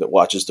anybody that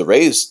watches the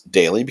Rays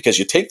daily, because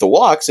you take the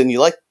walks and you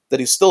like that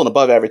he's still an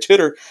above average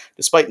hitter,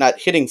 despite not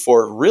hitting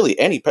for really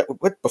any.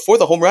 Before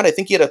the home run, I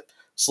think he had a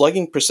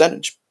slugging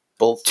percentage.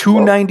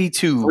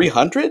 292.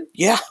 300?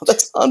 Yeah,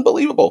 that's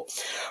unbelievable.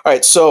 All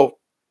right, so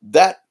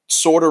that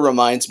sort of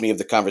reminds me of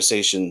the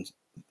conversation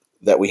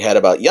that we had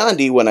about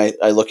Yandy when I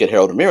look at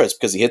Harold Ramirez,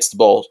 because he hits the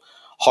ball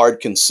hard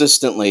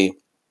consistently.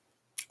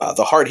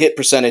 The hard hit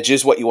percentage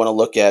is what you want to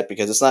look at,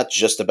 because it's not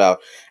just about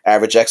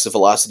average exit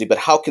velocity, but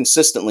how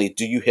consistently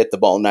do you hit the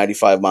ball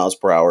 95 miles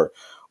per hour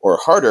or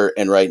harder.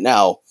 And right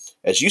now,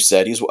 as you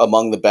said, he's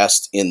among the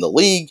best in the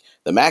league.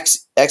 The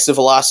max exit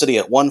velocity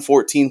at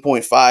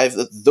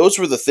 114.5. Those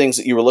were the things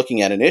that you were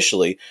looking at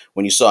initially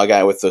when you saw a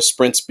guy with the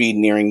sprint speed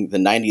nearing the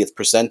 90th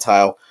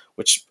percentile,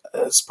 which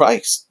is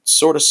probably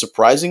sort of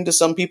surprising to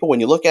some people. When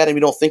you look at him,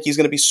 you don't think he's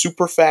going to be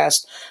super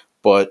fast,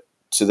 but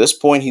to this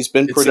point, he's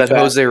been pretty fast. It's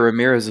that Jose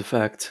Ramirez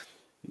effect.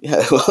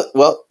 Yeah,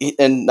 well,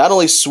 and not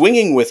only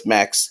swinging with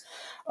max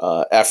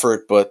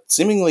effort, but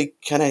seemingly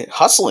kind of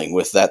hustling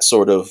with that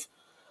sort of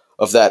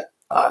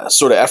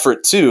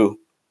effort too.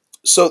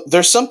 So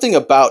there's something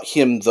about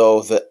him,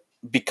 though, that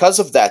because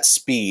of that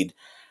speed,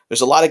 there's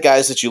a lot of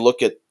guys that you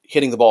look at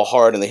hitting the ball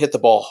hard, and they hit the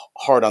ball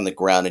hard on the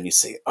ground, and you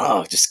say,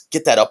 oh, just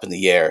get that up in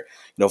the air.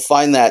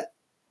 Find that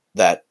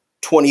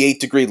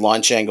 28-degree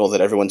launch angle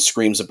that everyone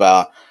screams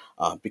about,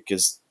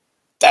 because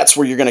that's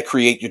where you're going to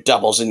create your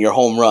doubles and your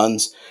home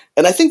runs.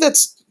 And I think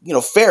that's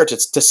fair to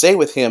say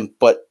with him,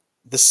 but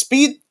the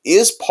speed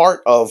is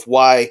part of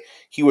why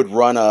he would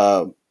run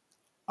a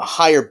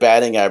higher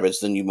batting average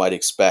than you might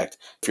expect.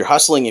 If you're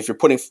hustling, if you're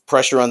putting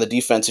pressure on the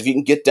defense, if you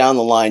can get down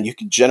the line, you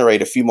can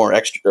generate a few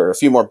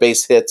more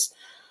base hits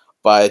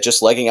by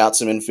just legging out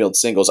some infield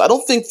singles. I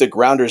don't think the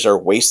grounders are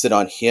wasted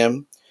on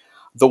him.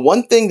 The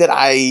one thing that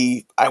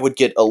I would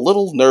get a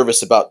little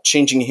nervous about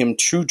changing him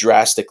too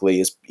drastically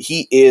is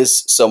he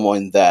is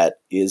someone that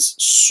is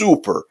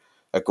super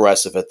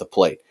aggressive at the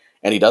plate,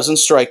 and he doesn't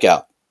strike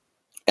out.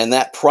 And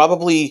that's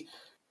probably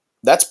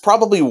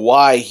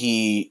why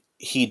he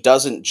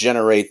doesn't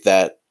generate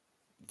that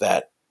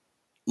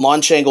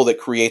launch angle that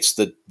creates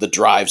the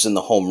drives and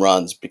the home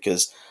runs,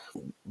 because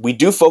we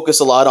do focus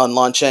a lot on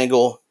launch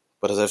angle,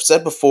 but as I've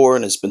said before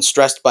and has been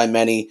stressed by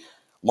many,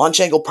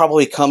 launch angle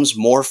probably comes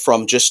more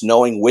from just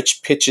knowing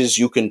which pitches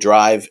you can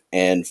drive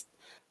and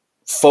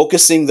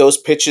focusing those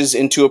pitches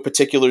into a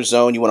particular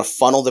zone. You want to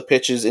funnel the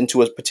pitches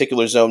into a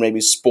particular zone, maybe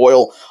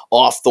spoil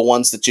off the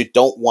ones that you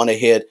don't want to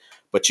hit,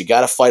 but you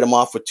got to fight them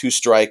off with 2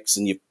 strikes,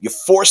 and you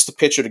force the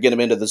pitcher to get him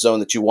into the zone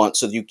that you want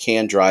so that you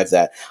can drive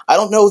that. I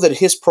don't know that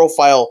his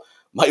profile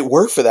might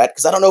work for that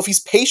because I don't know if he's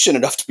patient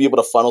enough to be able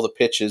to funnel the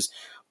pitches,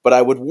 but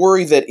I would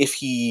worry that if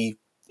he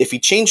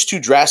changed too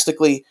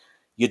drastically,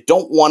 you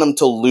don't want him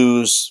to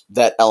lose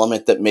that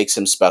element that makes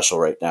him special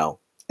right now.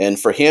 And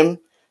for him,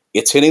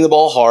 it's hitting the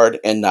ball hard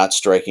and not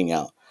striking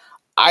out.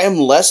 I am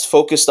less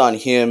focused on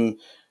him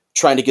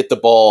trying to get the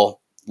ball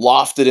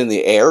lofted in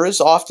the air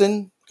as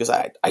often because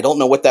I don't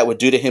know what that would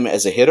do to him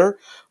as a hitter.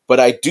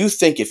 But I do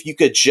think if you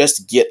could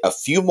just get a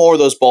few more of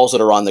those balls that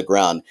are on the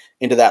ground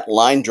into that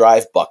line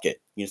drive bucket,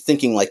 you're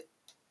thinking like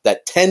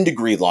that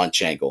 10-degree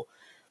launch angle,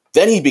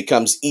 then he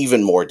becomes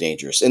even more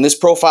dangerous. And this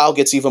profile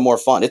gets even more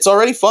fun. It's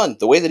already fun,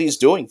 the way that he's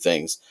doing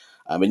things.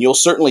 And you'll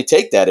certainly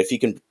take that if he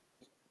can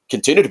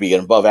continue to be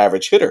an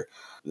above-average hitter.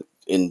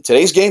 In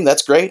today's game,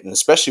 that's great, and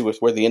especially with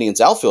where the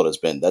Indians' outfield has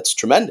been, that's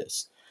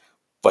tremendous.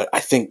 But I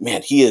think,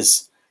 man, he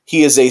is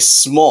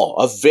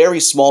a very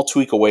small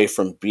tweak away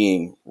from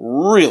being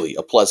really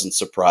a pleasant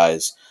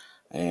surprise,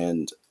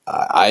 and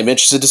I'm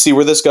interested to see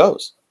where this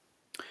goes.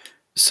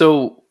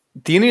 So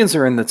the Indians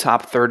are in the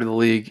top third of the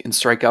league in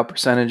strikeout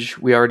percentage.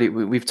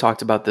 We've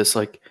talked about this.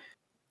 Like,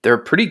 they're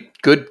a pretty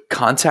good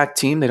contact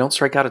team. They don't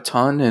strike out a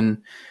ton,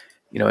 and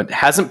it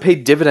hasn't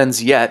paid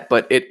dividends yet.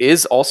 But it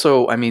is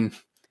also, I mean,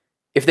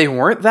 if they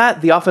weren't that,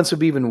 the offense would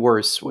be even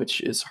worse,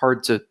 which is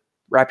hard to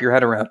wrap your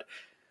head around.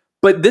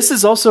 But this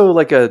is also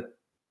like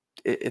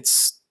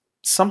it's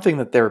something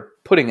that they're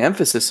putting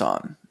emphasis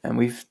on, and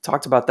we've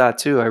talked about that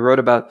too. I wrote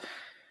about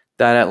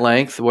that at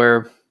length.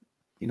 Where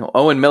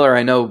Owen Miller,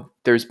 I know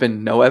there's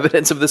been no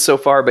evidence of this so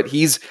far, but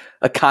he's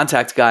a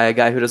contact guy, a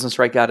guy who doesn't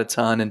strike out a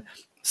ton and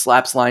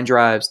slaps line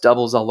drives,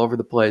 doubles all over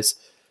the place.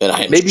 And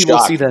I am shocked we'll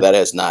see that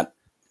has not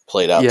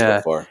played out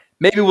so far.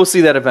 Maybe we'll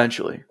see that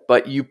eventually.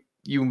 But you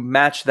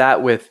match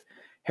that with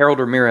Harold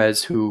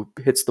Ramirez, who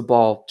hits the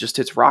ball, just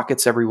hits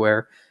rockets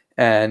everywhere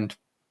and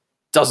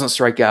doesn't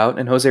strike out,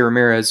 and Jose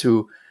Ramirez,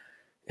 who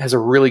has a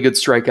really good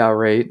strikeout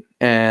rate,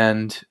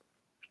 and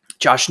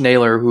Josh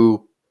Naylor,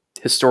 who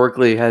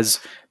historically has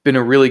been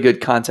a really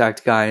good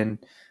contact guy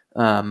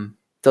and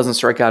doesn't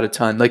strike out a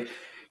ton. Like,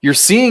 you're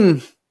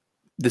seeing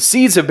the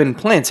seeds have been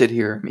planted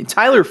here. I mean,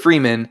 Tyler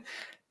Freeman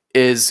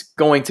is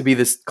going to be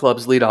this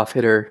club's leadoff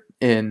hitter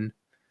in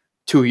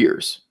 2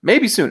 years,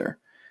 maybe sooner.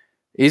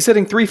 He's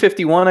hitting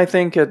 351, I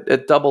think,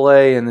 at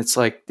Double-A, and it's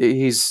like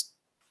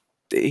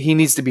he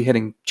needs to be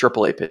hitting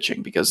Triple-A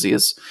pitching because he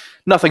has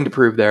nothing to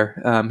prove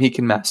there. He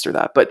can master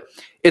that, but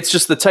it's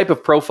just the type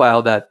of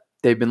profile that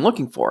they've been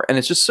looking for, and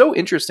it's just so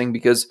interesting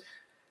because,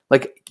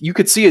 like, you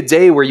could see a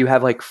day where you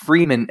have like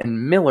Freeman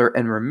and Miller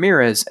and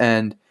Ramirez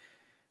and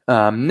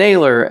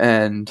Naylor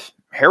and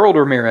Harold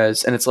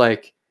Ramirez, and it's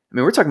like, I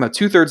mean, we're talking about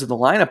 2/3 of the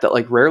lineup that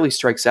like rarely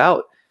strikes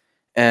out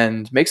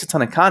and makes a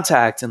ton of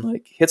contact and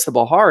like hits the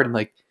ball hard. And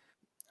like,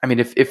 I mean,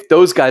 if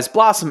those guys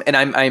blossom,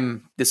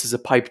 and this is a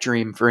pipe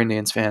dream for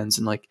Indians fans,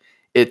 and like,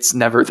 it's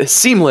never this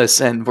seamless,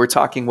 and we're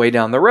talking way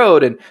down the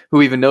road, and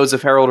who even knows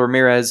if Harold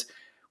Ramirez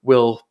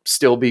will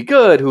still be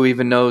good, who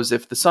even knows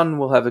if the sun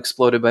will have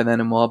exploded by then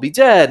and we'll all be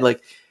dead.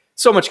 Like,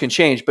 so much can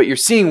change, but you're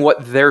seeing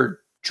what their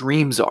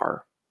dreams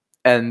are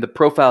and the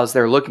profiles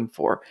they're looking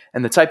for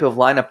and the type of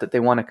lineup that they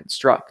want to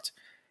construct.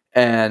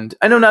 And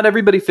I know not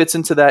everybody fits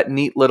into that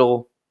neat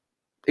little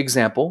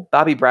example.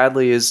 Bobby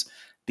Bradley is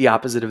the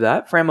opposite of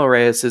that. Franmil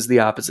Reyes is the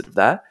opposite of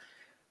that.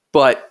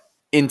 But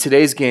in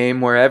today's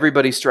game, where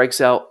everybody strikes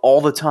out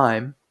all the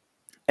time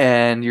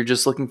and you're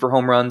just looking for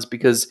home runs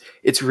because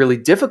it's really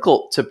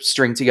difficult to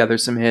string together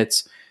some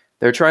hits,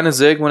 they're trying to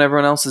zig when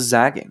everyone else is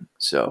zagging.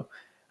 So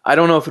I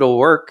don't know if it'll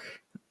work.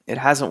 It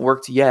hasn't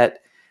worked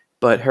yet,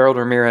 but Harold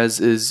Ramirez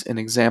is an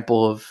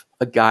example of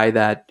a guy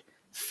that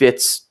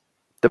fits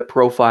the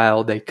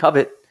profile they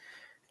covet,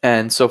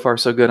 and so far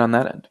so good on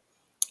that end.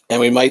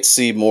 And we might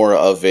see more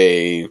of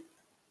a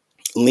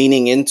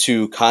leaning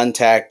into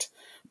contact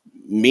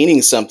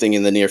meaning something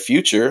in the near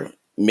future.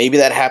 Maybe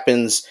that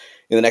happens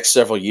in the next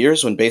several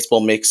years when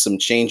baseball makes some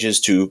changes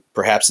to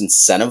perhaps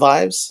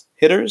incentivize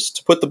hitters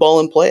to put the ball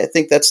in play. I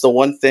think that's the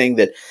one thing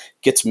that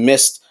gets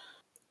missed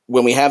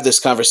when we have this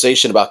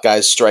conversation about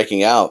guys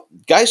striking out.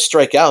 Guys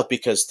strike out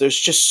because there's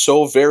just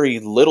so very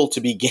little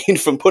to be gained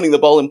from putting the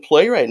ball in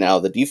play right now.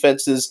 The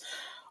defenses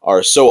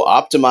are so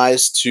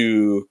optimized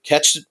to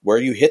catch where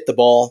you hit the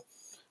ball.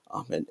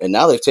 And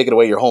now they've taken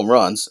away your home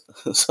runs.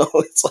 So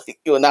it's like,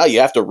 now you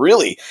have to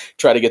really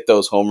try to get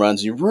those home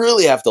runs. You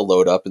really have to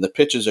load up, and the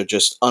pitches are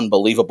just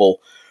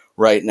unbelievable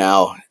right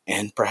now.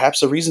 And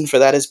perhaps the reason for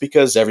that is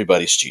because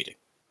everybody's cheating.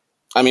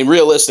 I mean,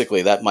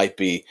 realistically, that might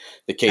be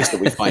the case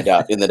that we find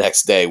out in the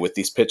next day with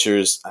these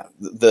pitchers.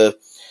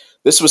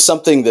 This was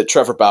something that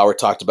Trevor Bauer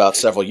talked about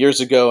several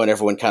years ago, and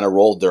everyone kind of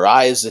rolled their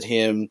eyes at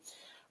him.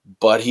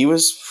 But he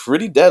was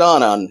pretty dead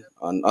on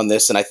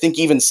this, and I think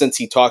even since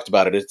he talked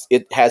about it,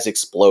 it has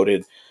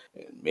exploded,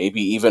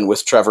 maybe even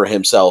with Trevor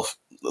himself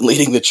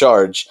leading the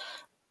charge.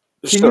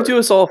 Can you do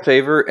us all a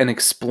favor and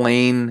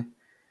explain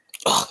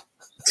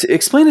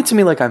it to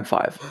me like I'm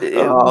 5?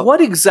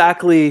 What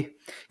exactly?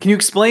 Can you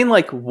explain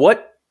like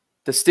what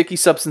the sticky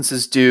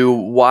substances do?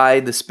 Why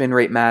the spin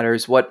rate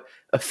matters? What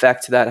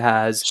effect that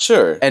has?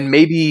 Sure. And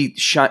maybe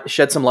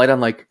shed some light on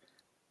like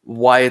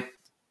why.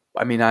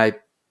 I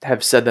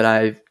have said that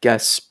I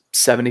guess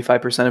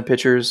 75% of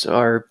pitchers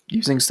are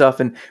using stuff,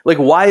 and like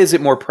why is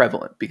it more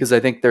prevalent? Because I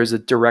think there's a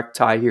direct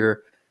tie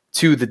here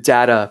to the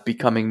data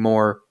becoming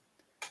more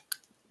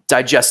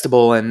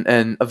digestible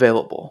and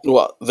available.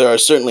 Well, there are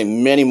certainly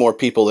many more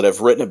people that have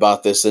written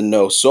about this and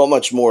know so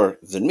much more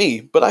than me,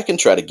 but I can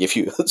try to give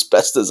you as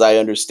best as I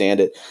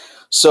understand it.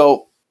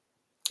 So,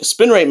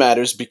 spin rate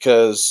matters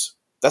because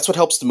that's what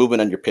helps the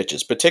movement on your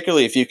pitches,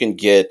 particularly if you can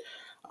get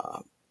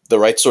the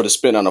right sort of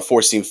spin on a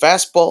four-seam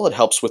fastball. It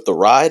helps with the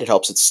ride. It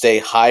helps it stay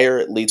higher.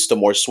 It leads to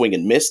more swing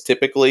and miss,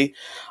 typically.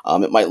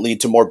 It might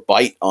lead to more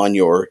bite on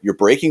your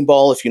breaking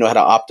ball if you know how to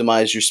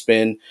optimize your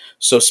spin.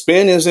 So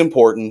spin is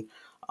important.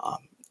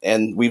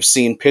 And we've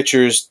seen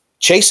pitchers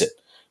chase it.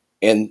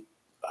 And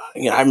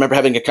I remember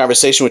having a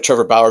conversation with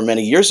Trevor Bauer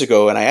many years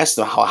ago, and I asked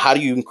him, how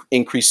do you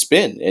increase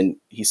spin? And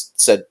he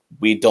said,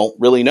 we don't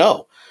really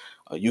know.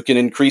 You can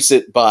increase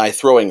it by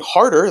throwing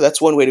harder.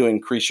 That's one way to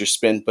increase your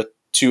spin. But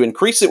to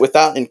increase it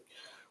without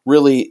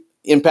really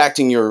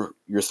impacting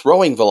your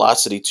throwing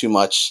velocity too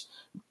much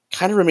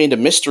kind of remained a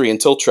mystery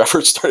until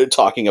Trevor started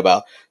talking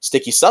about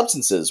sticky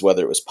substances,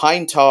 whether it was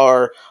pine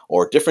tar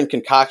or different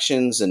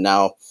concoctions. And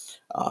now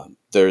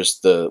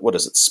there's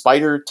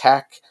Spider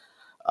Tack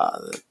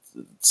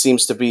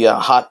seems to be a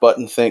hot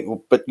button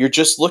thing, but you're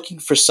just looking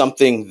for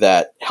something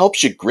that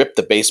helps you grip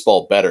the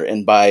baseball better.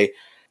 And by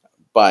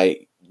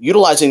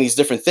utilizing these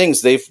different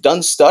things, they've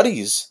done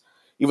studies.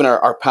 Even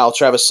our pal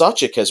Travis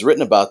Sawchik has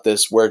written about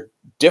this, where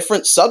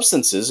different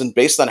substances, and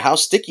based on how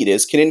sticky it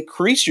is, can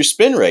increase your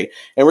spin rate.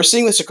 And we're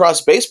seeing this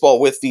across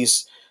baseball with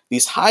these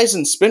highs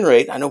in spin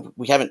rate. I know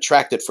we haven't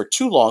tracked it for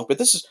too long, but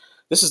this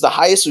is the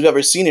highest we've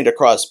ever seen it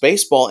across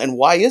baseball. And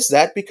why is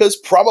that? Because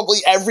probably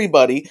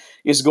everybody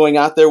is going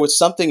out there with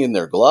something in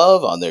their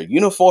glove, on their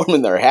uniform,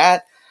 in their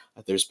hat.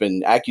 There's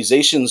been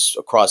accusations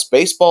across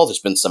baseball. There's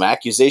been some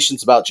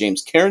accusations about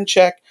James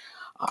Karinchak.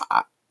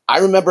 I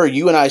remember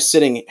you and I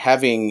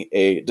having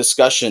a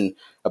discussion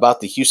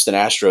about the Houston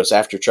Astros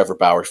after Trevor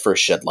Bauer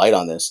first shed light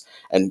on this.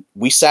 And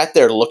we sat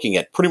there looking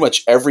at pretty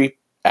much every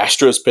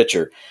Astros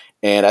pitcher.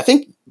 And I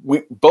think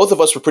both of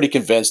us were pretty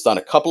convinced on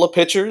a couple of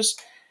pitchers.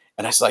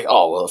 And I was like,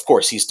 oh, well, of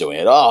course he's doing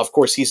it. Oh, of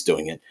course he's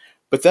doing it.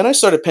 But then I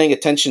started paying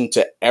attention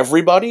to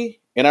everybody.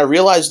 And I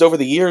realized over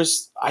the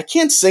years, I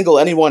can't single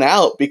anyone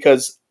out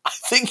because I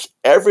think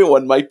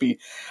everyone might be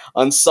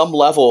on some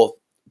level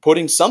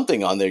putting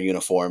something on their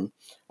uniform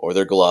or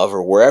their glove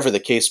or wherever the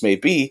case may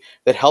be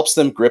that helps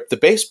them grip the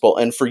baseball.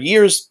 And for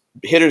years,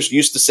 hitters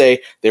used to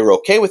say they were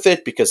okay with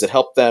it because it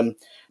helped them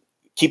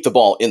keep the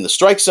ball in the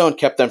strike zone,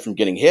 kept them from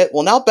getting hit.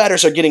 Well, now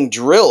batters are getting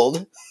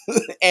drilled,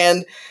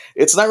 and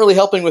it's not really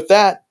helping with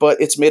that,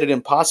 but it's made it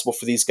impossible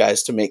for these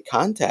guys to make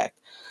contact.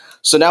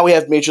 So now we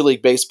have Major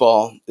League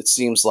Baseball. It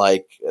seems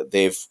like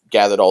they've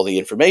gathered all the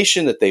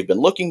information that they've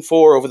been looking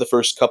for over the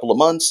first couple of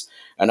months,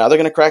 and now they're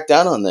going to crack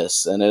down on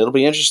this. And it'll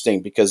be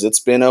interesting because it's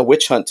been a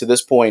witch hunt to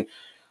this point,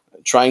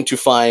 trying to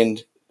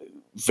find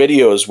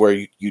videos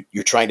where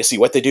you're trying to see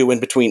what they do in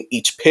between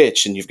each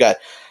pitch. And you've got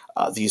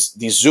these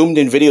zoomed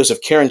in videos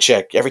of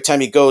Karinchak. Every time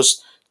he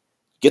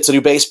gets a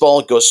new baseball,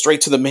 it goes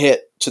straight to the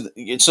mitt.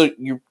 So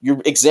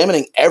you're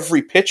examining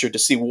every pitcher to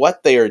see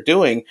what they are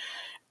doing.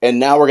 And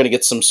now we're going to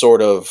get some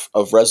sort of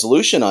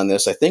resolution on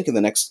this, I think, in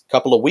the next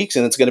couple of weeks.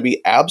 And it's going to be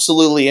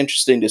absolutely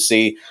interesting to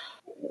see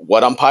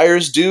what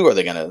umpires do. Are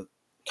they going to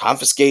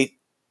confiscate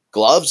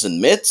gloves and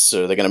mitts?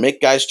 Are they going to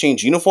make guys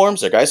change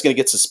uniforms? Are guys going to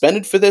get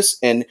suspended for this?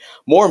 And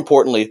more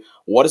importantly,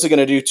 what is it going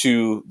to do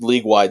to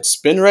league-wide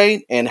spin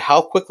rate? And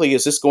how quickly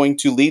is this going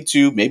to lead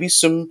to maybe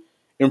some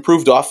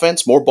improved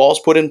offense, more balls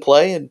put in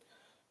play, and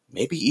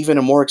maybe even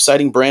a more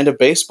exciting brand of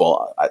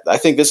baseball? I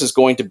think this is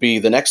going to be,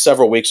 the next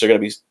several weeks are going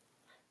to be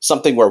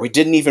something where we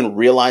didn't even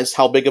realize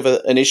how big of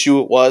an issue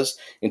it was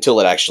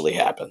until it actually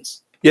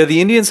happens. Yeah,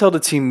 the Indians held a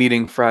team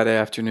meeting Friday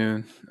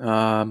afternoon,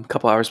 a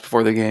couple hours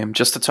before the game,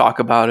 just to talk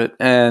about it.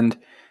 And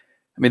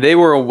I mean, they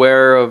were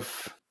aware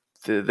of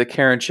the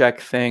Karinchak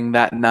thing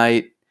that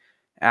night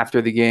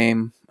after the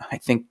game. I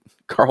think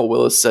Carl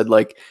Willis said,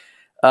 it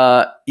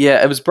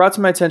was brought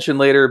to my attention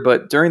later,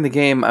 but during the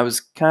game, I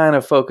was kind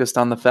of focused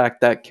on the fact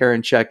that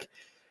Karinchak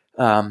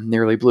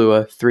nearly blew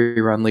a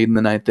 3-run lead in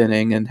the ninth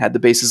inning and had the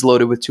bases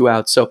loaded with 2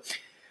 outs. So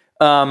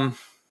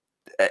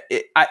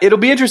it'll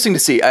be interesting to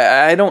see.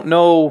 I don't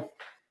know.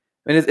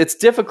 I mean, it's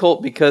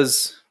difficult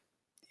because,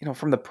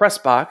 from the press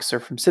box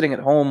or from sitting at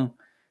home,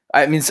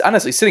 I mean,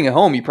 honestly, sitting at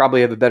home, you probably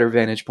have a better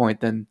vantage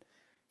point than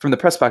from the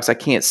press box. I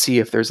can't see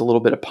if there's a little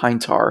bit of pine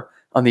tar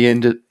on the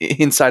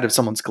inside of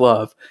someone's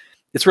glove.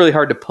 It's really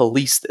hard to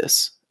police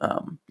this.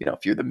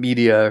 If you're the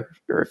media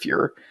or if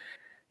you're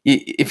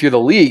the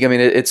league, I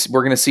mean,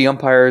 we're going to see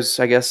umpires,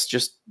 I guess,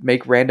 just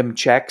make random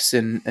checks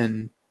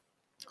and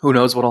who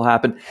knows what'll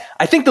happen.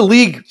 I think the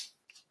league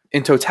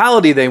in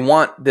totality, they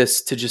want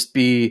this to just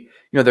be,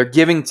 they're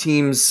giving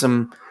teams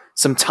some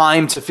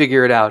time to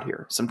figure it out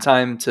here, some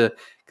time to,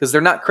 because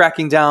they're not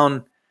cracking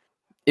down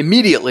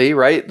immediately,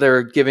 right?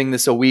 They're giving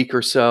this a week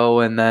or so,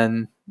 and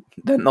then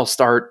they'll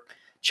start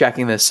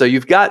checking this. So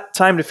you've got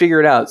time to figure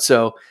it out.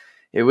 So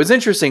it was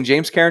interesting.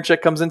 James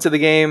Karinchak comes into the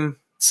game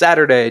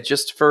Saturday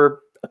just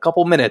for a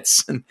couple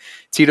minutes, and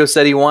Tito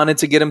said he wanted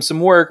to get him some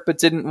work, but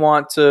didn't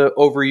want to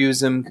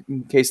overuse him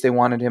in case they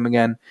wanted him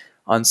again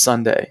on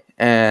Sunday.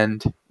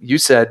 And you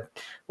said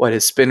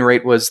his spin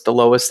rate was the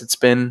lowest it's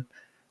been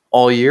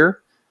all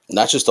year.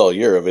 Not just all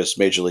year, of his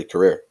major league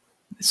career.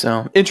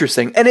 So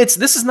interesting. And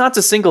this is not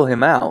to single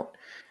him out.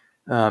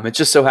 It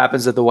just so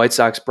happens that the White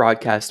Sox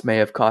broadcast may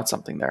have caught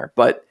something there.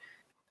 But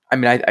I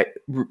mean, I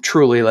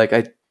truly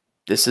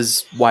this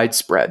is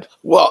widespread.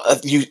 Well,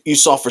 you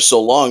saw for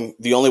so long,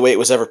 the only way it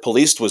was ever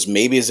policed was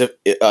maybe as if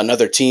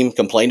another team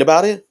complained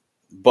about it.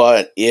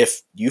 But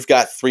if you've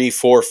got 3,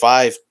 4,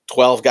 5,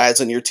 12 guys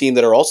on your team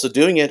that are also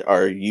doing it,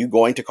 are you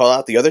going to call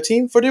out the other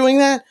team for doing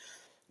that?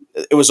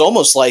 It was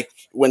almost like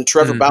when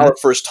Trevor Bauer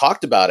first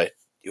talked about it,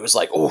 it was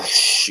like, oh,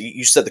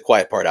 you said the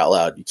quiet part out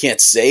loud. You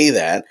can't say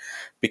that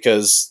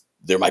because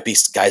there might be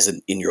guys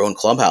in your own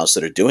clubhouse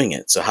that are doing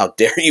it. So how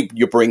dare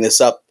you bring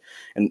this up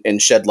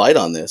and shed light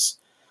on this?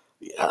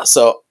 Yeah,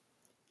 so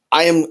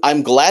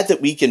I'm glad that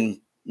we can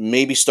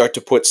maybe start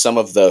to put some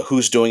of the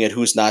who's doing it,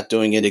 who's not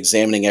doing it,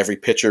 examining every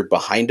pitcher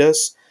behind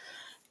us.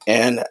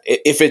 And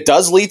if it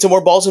does lead to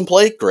more balls in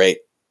play, great.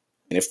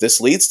 And if this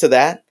leads to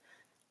that,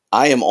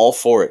 I am all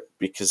for it,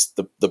 because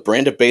the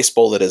brand of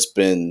baseball that has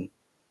been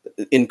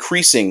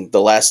increasing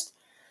the last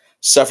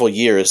several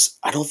years,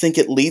 I don't think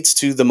it leads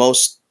to the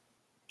most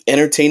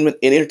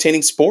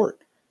entertaining sport.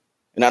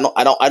 And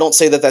I don't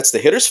say that that's the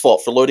hitter's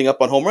fault for loading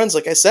up on home runs.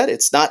 Like I said,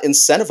 it's not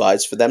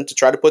incentivized for them to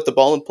try to put the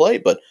ball in play,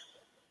 but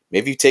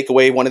maybe you take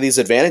away one of these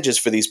advantages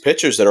for these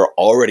pitchers that are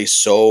already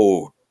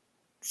so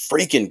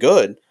freaking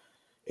good.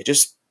 It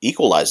just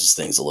equalizes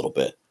things a little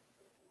bit.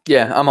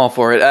 Yeah, I'm all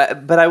for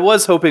it. But I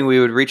was hoping we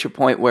would reach a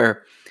point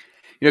where,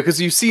 because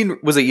you've seen,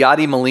 was it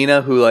Yadi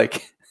Molina who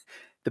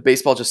the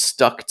baseball just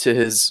stuck to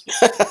his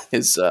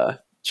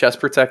chest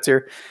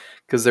protector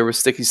because there was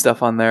sticky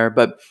stuff on there.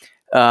 But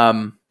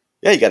yeah,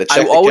 you got to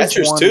check the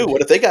catchers too.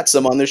 What if they got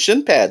some on their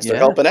shin pads? They're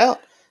helping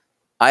out.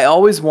 I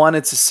always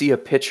wanted to see a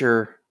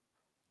pitcher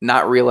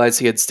not realize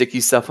he had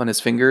sticky stuff on his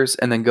fingers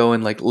and then go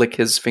and lick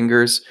his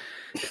fingers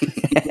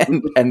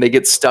and they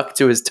get stuck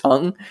to his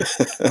tongue,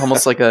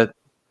 almost like a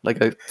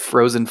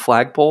frozen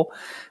flagpole.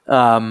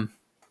 And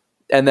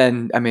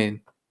then, I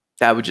mean,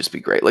 that would just be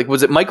great.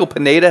 Was it Michael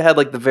Pineda had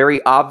the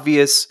very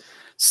obvious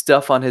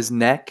stuff on his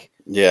neck?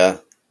 Yeah.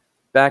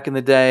 Back in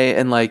the day.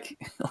 And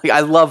I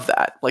love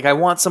that. I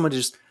want someone to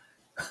just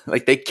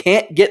they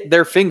can't get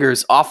their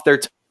fingers off their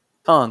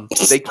tongue.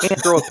 They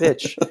can't throw a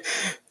pitch.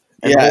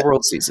 And the whole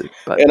world sees it.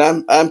 But.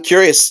 And I'm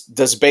curious,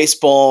 does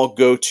baseball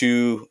go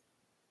to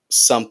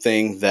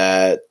something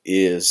that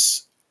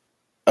is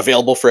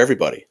available for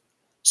everybody?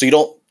 So you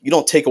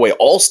don't take away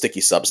all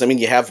sticky subs. I mean,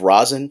 you have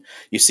rosin.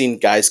 You've seen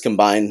guys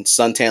combine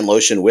suntan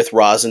lotion with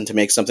rosin to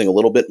make something a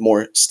little bit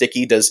more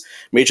sticky. Does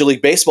Major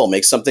League Baseball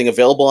make something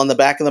available on the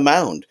back of the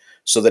mound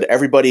so that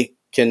everybody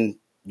can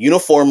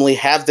uniformly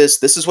have this?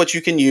 This is what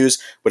you can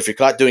use, but if you're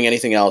not doing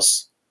anything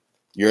else,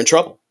 you're in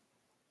trouble.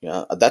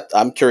 Yeah,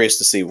 I'm curious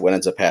to see what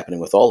ends up happening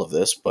with all of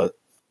this, but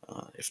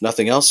if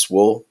nothing else,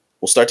 we'll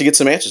start to get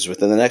some answers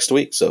within the next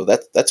week. So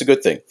that's a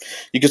good thing.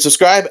 You can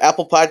subscribe,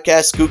 Apple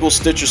Podcasts, Google,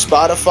 Stitcher,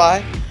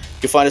 Spotify. You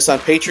can find us on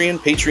Patreon,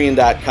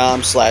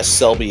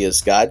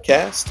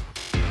 patreon.com/SelbyIsGodcast.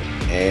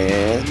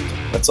 And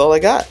that's all I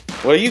got.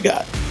 What do you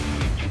got?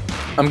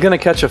 I'm going to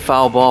catch a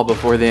foul ball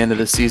before the end of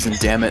the season,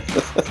 damn it.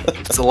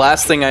 It's the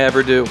last thing I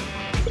ever do.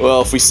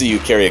 Well, if we see you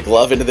carry a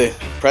glove into the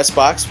press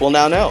box, we'll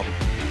now know.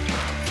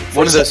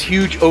 One of those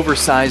huge,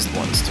 oversized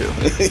ones, too.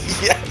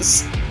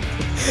 Yes.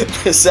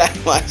 Zach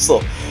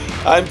Meisel.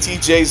 I'm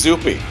TJ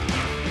Zuppe.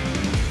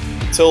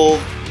 Till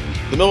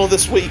the middle of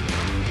this week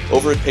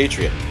over at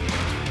Patreon.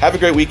 Have a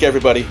great week,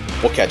 everybody.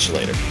 We'll catch you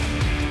later.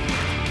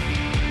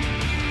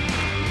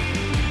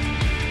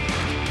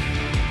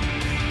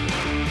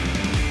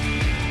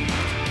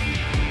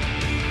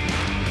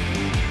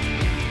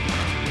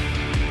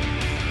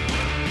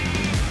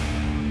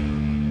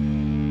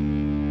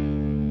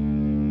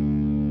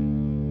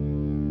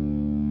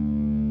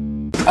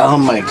 Oh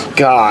my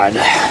God.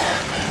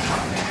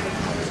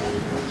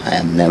 I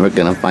am never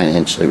going to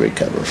financially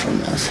recover from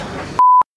this.